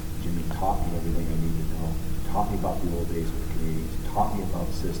sponge. Jimmy taught me everything I needed to know. Taught me about the old days with the Canadians. Taught me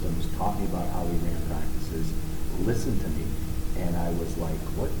about systems. Taught me about how we ran practices. Listened to me. And I was like,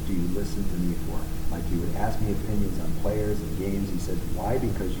 what do you listen to me for? Like, he would ask me opinions on players and games. He said, why?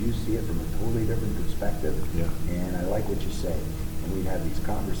 Because you see it from a totally different perspective. Yeah. And I like what you say. And we'd have these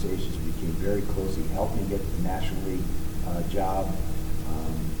conversations. We became very close. He helped me get the National League job.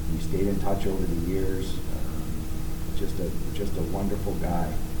 We stayed in touch over the years. Just a wonderful guy.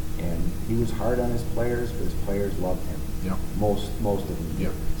 And he was hard on his players, but his players loved him. Yeah. Most of them. Yeah.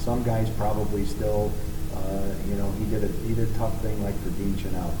 Some guys probably still, he did a tough thing like for Dean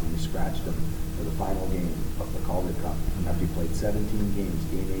Chenault, and he scratched him for the final game of the Calder Cup. After he played 17 games,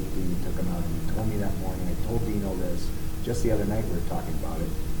 game 18, he took him out, and he told me that morning, I told Dino this, just the other night we were talking about it,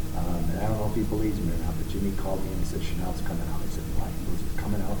 and I don't know if he believes me or not, but Jimmy called me and he said, Chenault's coming out. I said, why? He goes, he's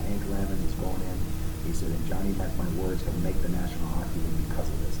coming out, Hank Rammond, he's going in. He said, and Johnny, mark my words, he'll make the National Hockey League because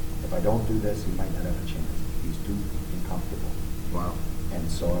of this. If I don't do this, he might not have a chance. He's too uncomfortable. Wow. And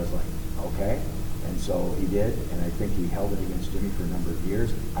so I was like, okay. And so he did, and I think he held it against Jimmy for a number of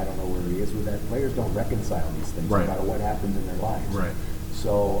years. I don't know where he is with that. Players don't reconcile these things, Right. no matter what happens in their lives. Right.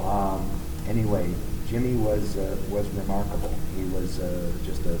 So anyway, Jimmy was remarkable. He was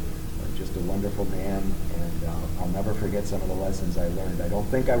just a wonderful man, and I'll never forget some of the lessons I learned. I don't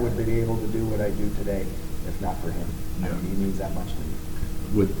think I would be able to do what I do today if not for him. Yeah. I mean, he means that much to me.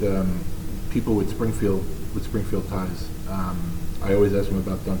 With people with Springfield ties, I always ask them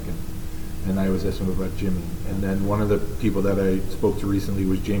about Duncan, and I always ask them about Jimmy. And then one of the people that I spoke to recently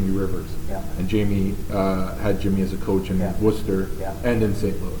was Jamie Rivers. Yeah. And Jamie had Jimmy as a coach in Yeah. Worcester Yeah. and in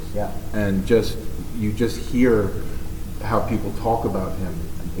St. Louis. Yeah. And you just hear how people talk about him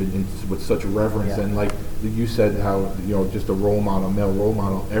with such reverence. Yeah. And like you said, how just a role model, male role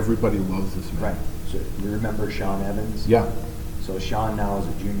model. Everybody loves this man. Right. So you remember Sean Evans? Yeah. So Sean now is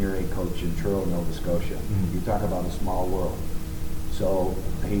a junior A coach in Truro, Nova Scotia. Mm-hmm. You talk about a small world. So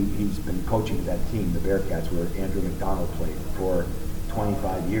he's been coaching that team, the Bearcats, where Andrew McDonald played for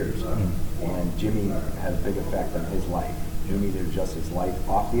 25 years. Mm-hmm. And Jimmy had a big effect on his life. He needed to adjust his life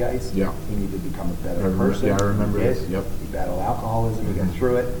off the ice. Yeah. He needed to become a better person. Yeah, I remember He did. this. Yep. He battled alcoholism. He got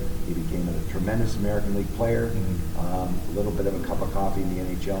through it. He became a tremendous American League player. A little bit of a cup of coffee in the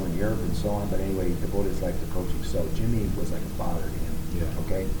NHL in Europe and so on. But anyway, he devoted his life to coaching. So Jimmy was like a father to him. Yeah.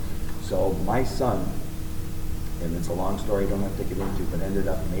 Okay. So my son, and it's a long story I don't have to get into, but ended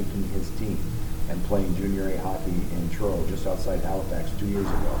up making his team and playing junior A hockey in Truro, just outside Halifax, 2 years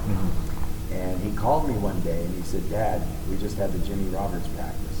ago. And he called me one day and he said, Dad, we just had the Jimmy Roberts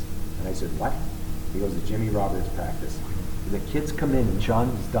practice. And I said, what? He goes, the Jimmy Roberts practice. The kids come in, and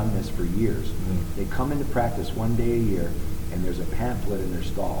Sean has done this for years. They come into practice one day a year, and there's a pamphlet in their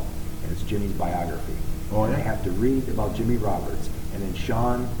stall, and it's Jimmy's biography. Oh, and yeah? they have to read about Jimmy Roberts. And then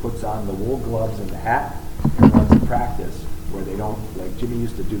Sean puts on the wool gloves and the hat and runs a practice where they don't, like Jimmy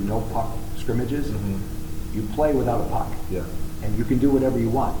used to do no puck scrimmages. You play without a puck. Yeah. And you can do whatever you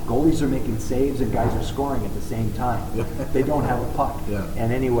want. Goalies are making saves and guys are scoring at the same time. They don't have a puck. Yeah.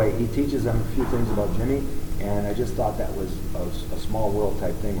 And anyway, he teaches them a few things about Jimmy, and I just thought that was a small world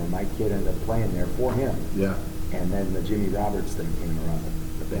type thing where my kid ended up playing there for him. Yeah. And then the Jimmy Roberts thing came around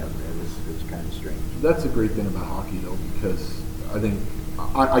the bend. It was kind of strange. That's a great thing about hockey, though, because I think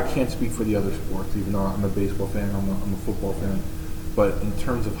I can't speak for the other sports, even though I'm a baseball fan, I'm a football fan. But in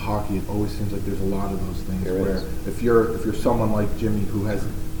terms of hockey, it always seems like there's a lot of those things There where is. if you're someone like Jimmy who has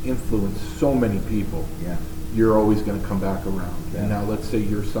influenced so many people, Yeah. you're always going to come back around. Yeah. And now let's say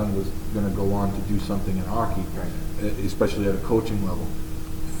your son was going to go on to do something in hockey, especially at a coaching level.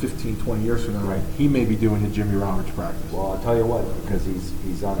 15, 20 years from now, Right. he may be doing the Jimmy Roberts practice. Well, I'll tell you what, because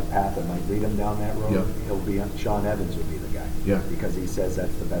he's on a path that might lead him down that road. Yeah. He'll be Sean Evans would be the guy. Yeah. Because he says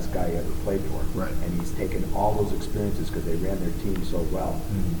that's the best guy he ever played for. Right. And he's taken all those experiences because they ran their team so well.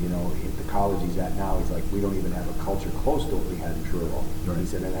 Mm-hmm. You know, at the college he's at now, he's like, we don't even have a culture close to what we had in Truro. Right. He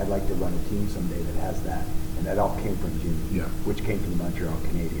said, and I'd like to run a team someday that has that. And that all came from Jimmy. Yeah. Which came from the Montreal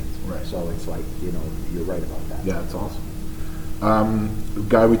Canadiens. Right. So it's like, you know, you're right about that. Yeah, it's awesome. The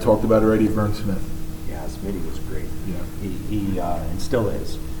guy we talked about already, Vern Smith. Yeah, Smitty was great. Yeah. He and still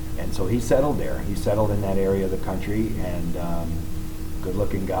is. And so he settled there. He settled in that area of the country, and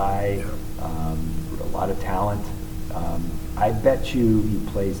good-looking guy, with a lot of talent. I bet you he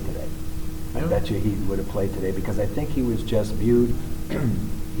plays today. I Yeah. bet you he would have played today because I think he was just viewed.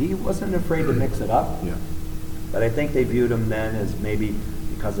 He wasn't afraid to mix it up. Yeah. But I think they viewed him then as maybe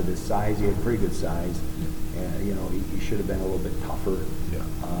because of his size, he had pretty good size. And, you know, he should have been a little bit tougher. Yeah.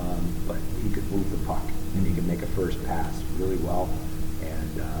 But he could move the puck and he could make a first pass really well.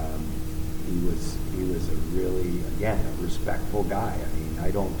 And he was a really, again, a respectful guy. I mean, I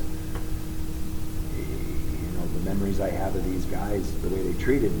don't, you know, the memories I have of these guys, the way they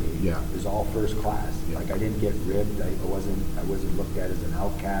treated me, Yeah. is all first class. Yeah. Like I didn't get ribbed. I wasn't looked at as an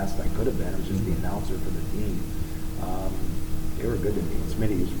outcast. I could have been. I was just the announcer for the team. They were good to me. And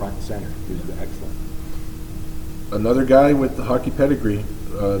Smitty was front and center. He was excellent. Another guy with the hockey pedigree,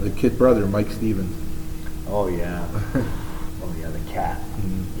 the kid brother, Mike Stevens. Oh yeah. Oh yeah, the cat.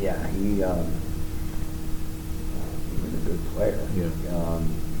 Mhm. Yeah, he was a good player. Yeah.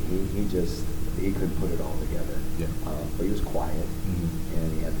 He couldn't put it all together. Yeah. But he was quiet, Mhm.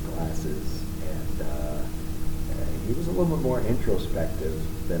 and he had glasses, and he was a little bit more introspective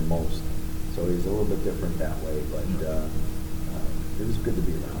than most. So he was a little bit different that way, but it was good to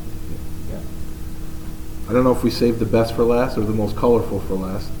be around. Yeah. I don't know if we saved the best for last or the most colorful for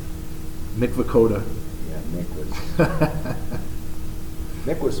last. Mick Vukota. Yeah,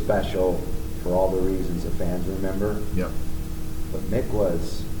 Mick was special for all the reasons the fans remember. Yeah. But Mick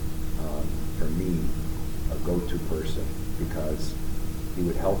was, for me, a go-to person because he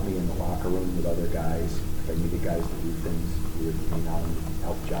would help me in the locker room with other guys. If I needed guys to do things, he would lean out and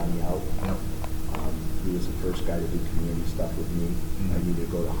help Johnny out. Yep. He was the first guy to do community stuff with me. I needed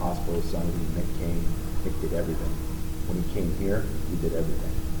to go to hospital, suddenly Mick came. Mick did everything. When he came here, he did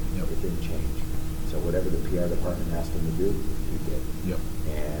everything. Yep. It didn't change. So whatever the PR department asked him to do, he did. Yep.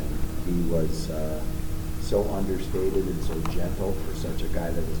 And he was so understated and so gentle for such a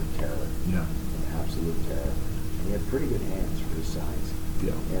guy that was a terror, Yeah. an absolute terror. And he had pretty good hands for his size.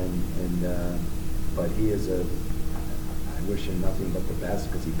 Yeah. But he is I wish him nothing but the best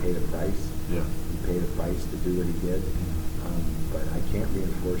because he paid a price. Yeah. He paid a price to do what he did. But I can't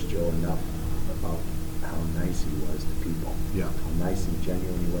reinforce Joe enough about how nice he was to people. Yeah. How nice and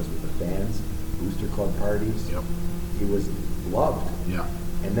genuine he was with the fans, booster club parties. Yep. He was loved. Yeah.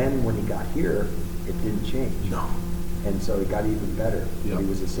 And then when he got here, it didn't change. No. And so it got even better. Yep. He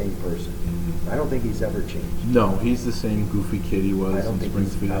was the same person. Mhm. I don't think he's ever changed. No, he's the same goofy kid he was I don't in think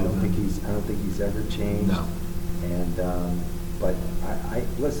Springfield. I don't think he's ever changed. No. And but I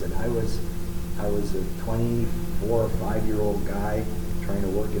listen. I was a 24 or 5-year-old guy trying to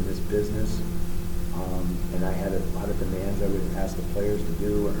work in this business, and I had a lot of demands I would ask the players to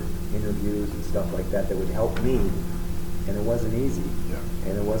do, or interviews and stuff like that would help me, and it wasn't easy. Yeah.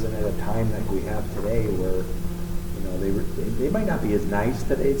 And it wasn't at a time like we have today where. You know, they might not be as nice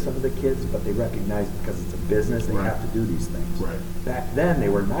today, some of the kids, but they recognize because it's a business, they Right. have to do these things. Right. Back then, they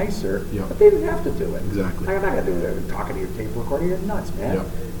were nicer, Yeah. but they didn't have to do it. Exactly. I'm not going to do it talking to your tape recorder. You're nuts, man. Yeah.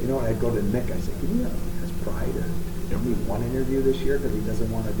 You know, and I'd go to Nick, I'd say, can you has pride or give me one interview this year because he doesn't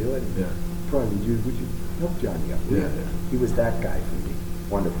want to do it? Yeah. Troy, would you help Johnny up? Yeah. He was that guy for me.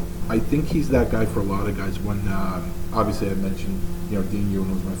 Wonderful. I think he's that guy for a lot of guys. When obviously I mentioned, Dean Ewan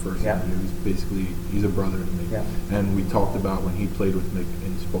was my first Yeah. interview. He's a brother to me. Yeah. And we talked about when he played with Mick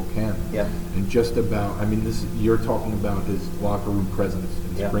in Spokane. Yeah. And just about, you're talking about his locker room presence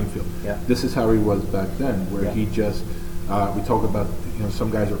in Yeah. Springfield. Yeah. This is how he was back then, where Yeah. he just, we talk about, some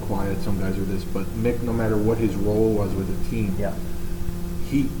guys are quiet, some guys are this, but Mick, no matter what his role was with the team, Yeah.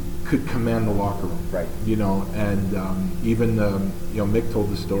 he could command the locker room. Right. And even Mick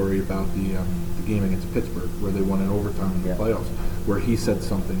told the story about the game against Pittsburgh where they won in overtime in the Yeah. playoffs, where he said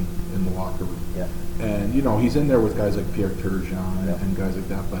something in the locker room. Yeah. And he's in there with guys like Pierre Turgeon Yeah. and guys like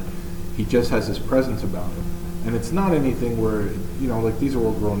that, but he just has this presence about him. And it's not anything where, like these are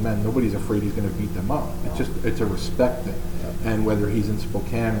all grown men. Nobody's afraid he's going to beat them up. It's a respect thing. And whether he's in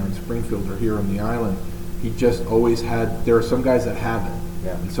Spokane or in Springfield or here on the island, he just always had. There are some guys that have it,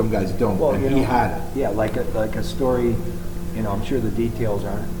 and some guys don't. Well, and he had it. Yeah, like a story. I'm sure the details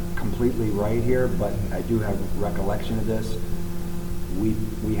aren't completely right here, but I do have recollection of this.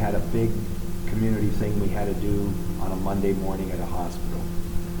 We had a big community thing we had to do on a Monday morning at a hospital.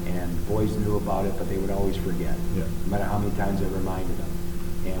 And boys knew about it, but they would always forget, no matter how many times I reminded them.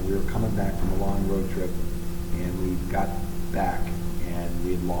 And we were coming back from a long road trip, and we got back, and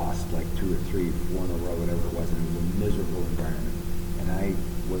we had lost like 2 or 3, 4 in a row, whatever it was, and it was a miserable environment. And I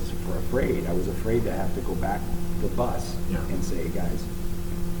was afraid. I was afraid to have to go back to the bus and say, guys,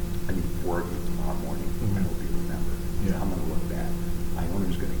 I need 4 of you tomorrow morning. I hope you remember. I'm going to look bad. My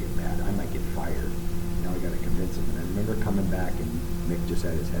owner's going to get mad. I might get fired. Now I got to convince him. And I remember coming back, and Mick just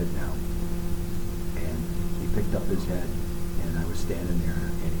had his head down. And he picked up his head, and I was standing there,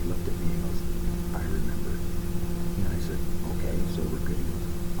 and he looked at me and goes, I remember. And I said, okay, so we're good. He goes,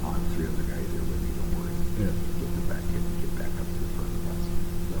 oh, 3 other guys there with me, don't worry. Get back up to the front of the bus.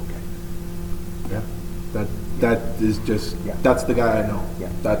 Okay. That is just, that's the guy I know.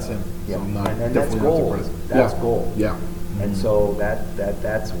 That's him. So I'm not, and definitely that's gold. not surprised. That's gold. Yeah. And so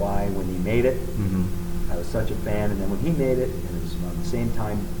that's why when he made it, I was such a fan. And then when he made it, and it was around the same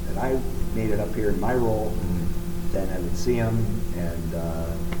time that I made it up here in my role, then I would see him, and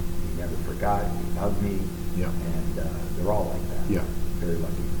he never forgot. He hugged me. And they're all like that. Very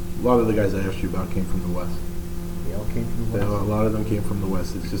lucky. A lot of the guys I asked you about came from the West. They all came from the West. A lot of them came from the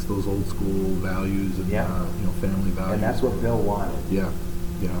West. It's just those old school values and family values. And that's what Bill wanted. Yeah.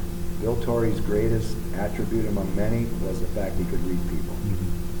 Bill Torrey's greatest attribute among many was the fact he could read people.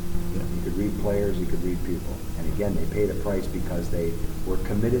 He could read players, he could read people. And again, they paid a price because they were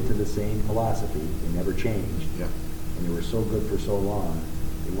committed to the same philosophy. They never changed. And they were so good for so long,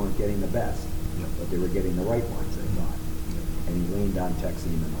 they weren't getting the best, but they were getting the right ones, they thought. And he leaned on Tex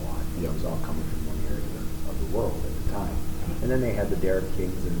Seaman a lot. And it was all coming from one area of the world at the time. And then they had the Derek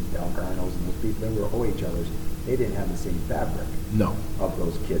Kings and Al Garnos and those people. They were OHLers. They didn't have the same fabric of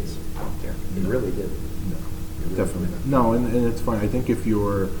those kids out there. They really didn't. Really definitely didn't. No, and it's funny. I think if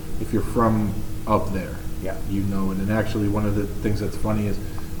you're from up there, you know it. And actually, one of the things that's funny is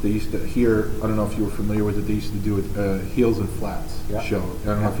they used to here. I don't know if you were familiar with it. They used to do a Heels and Flats show. I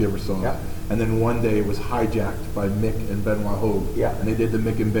don't know if you ever saw it. And then one day it was hijacked by Mick and Benoit Hogue. And they did the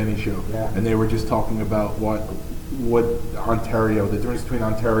Mick and Benny show. And they were just talking about what Ontario, the difference between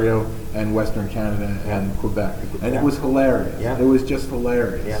Ontario and Western Canada and Quebec. And it was hilarious. It was just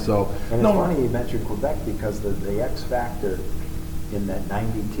hilarious. So, and it's funny you mentioned Quebec because the X factor in that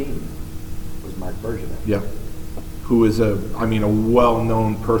 90 team was Marc Bergevin. Who is a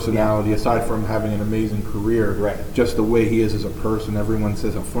well-known personality, aside from having an amazing career. Just the way he is as a person. Everyone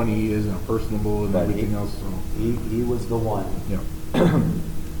says how funny he is and how personable and everything else. So. He was the one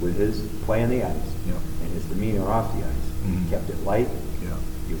with his play on the ice and his demeanor off the ice. He kept it light.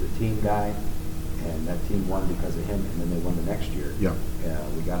 He was a team guy, and that team won because of him. And then they won the next year.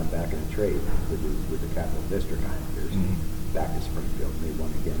 We got him back in a trade with the Capital District Islanders back to Springfield, and they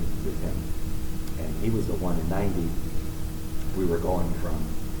won again with him. And he was the one in 90. We were going from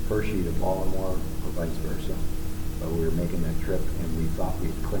Hershey to Baltimore or vice versa. But we were making that trip, and we thought we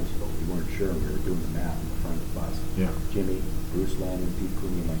had clinched it. We weren't sure. We were doing the math in the front of the bus. Jimmy, Bruce Landon, Pete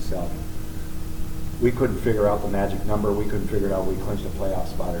Cooney, and myself. We couldn't figure out the magic number. We couldn't figure out if we clinched a playoff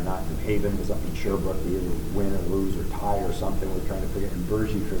spot or not. New Haven was up in Sherbrooke. We either win or lose or tie or something. We were trying to figure it. And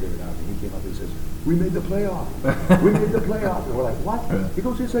Bergie figured it out. And he came up and he says, we made the playoff. We made the playoff. And we're like, what? He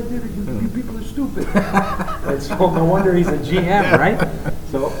goes, yes, I did it. You people are stupid. And so no wonder he's a GM, right?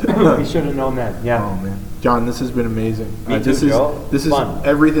 So he should have known that. Oh, man. John, this has been amazing. Me too, Joe. This is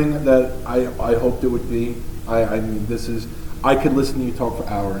everything that I hoped it would be. I mean, this is... I could listen to you talk for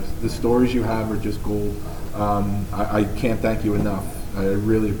hours. The stories you have are just gold. I can't thank you enough. I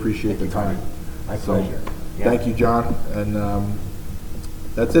really appreciate the time. My pleasure. Thank you, John. And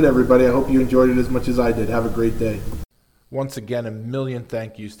that's it, everybody. I hope you enjoyed it as much as I did. Have a great day. Once again, a million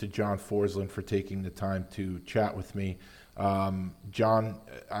thank yous to John Forslund for taking the time to chat with me. John,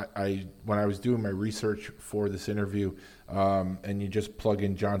 when I was doing my research for this interview, and you just plug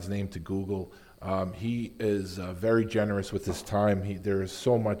in John's name to Google, he is very generous with his time. There is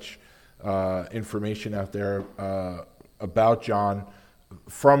so much information out there about John,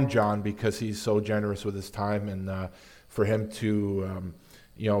 from John, because he's so generous with his time, and for him to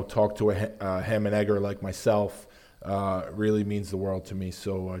talk to a ham and egger like myself really means the world to me.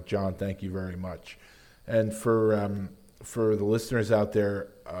 So John, thank you very much. And for the listeners out there,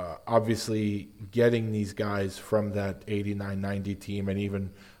 obviously getting these guys from that 89-90 team, and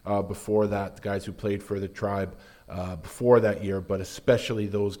even before that, the guys who played for the Tribe before that year, but especially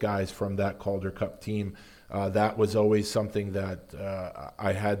those guys from that Calder Cup team, that was always something that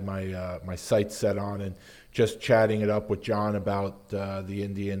I had my sights set on, and just chatting it up with John about the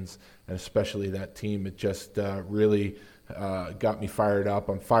Indians, and especially that team, it just really got me fired up.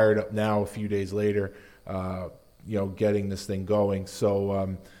 I'm fired up now a few days later, getting this thing going.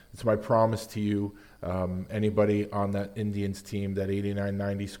 So it's my promise to you, anybody on that Indians team, that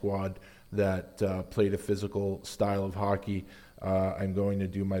 89-90 squad that played a physical style of hockey, I'm going to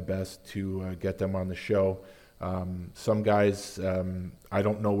do my best to get them on the show. Some guys, I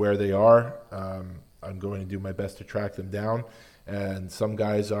don't know where they are. I'm going to do my best to track them down. And some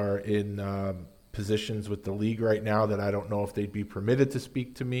guys are in positions with the league right now that I don't know if they'd be permitted to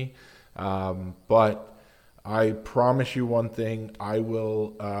speak to me. But I promise you one thing, I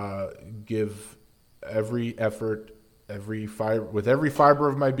will give every effort, with every fiber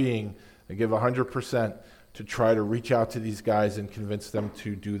of my being, I give 100% to try to reach out to these guys and convince them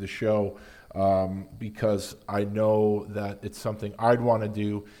to do the show, because I know that it's something I'd want to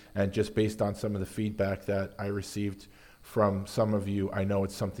do, and just based on some of the feedback that I received from some of you, I know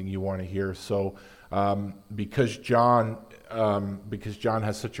it's something you want to hear. So because John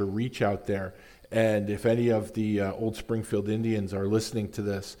has such a reach out there, and if any of the old Springfield Indians are listening to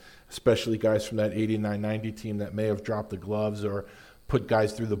this, especially guys from that 89-90 team that may have dropped the gloves or put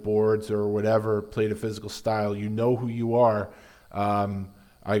guys through the boards or whatever, played a physical style, you know who you are.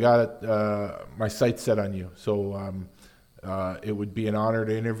 I got my sights set on you. So it would be an honor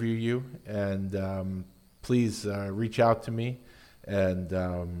to interview you, and please reach out to me.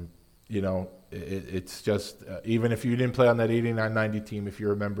 And, it's just, even if you didn't play on that 89-90 team, if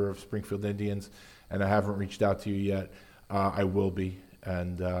you're a member of Springfield Indians and I haven't reached out to you yet, I will be.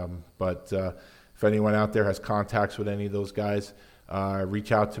 And but if anyone out there has contacts with any of those guys,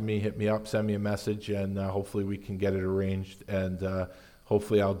 reach out to me, hit me up, send me a message, and hopefully we can get it arranged, and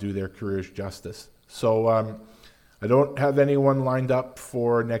hopefully I'll do their careers justice. So I don't have anyone lined up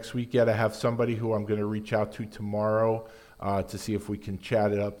for next week yet. I have somebody who I'm going to reach out to tomorrow to see if we can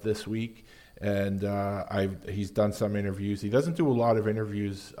chat it up this week. And he's done some interviews. He doesn't do a lot of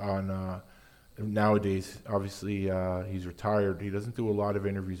interviews on nowadays. Obviously, he's retired. He doesn't do a lot of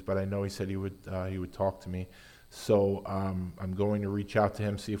interviews, but I know he said he would talk to me. So I'm going to reach out to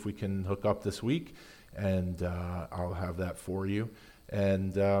him, see if we can hook up this week, and I'll have that for you.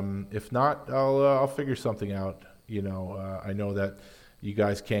 And if not, I'll figure something out. I know that you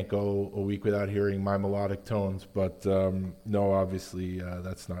guys can't go a week without hearing my melodic tones, but no, obviously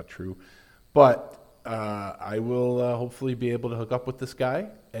that's not true. But I will hopefully be able to hook up with this guy,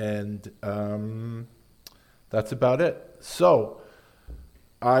 and that's about it. So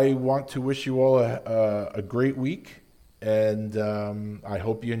I want to wish you all a great week, and I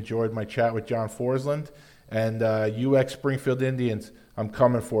hope you enjoyed my chat with John Forsland. And UX Springfield Indians, I'm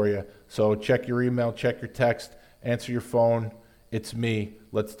coming for you. So check your email, check your text, answer your phone. It's me.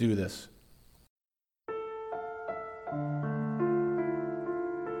 Let's do this.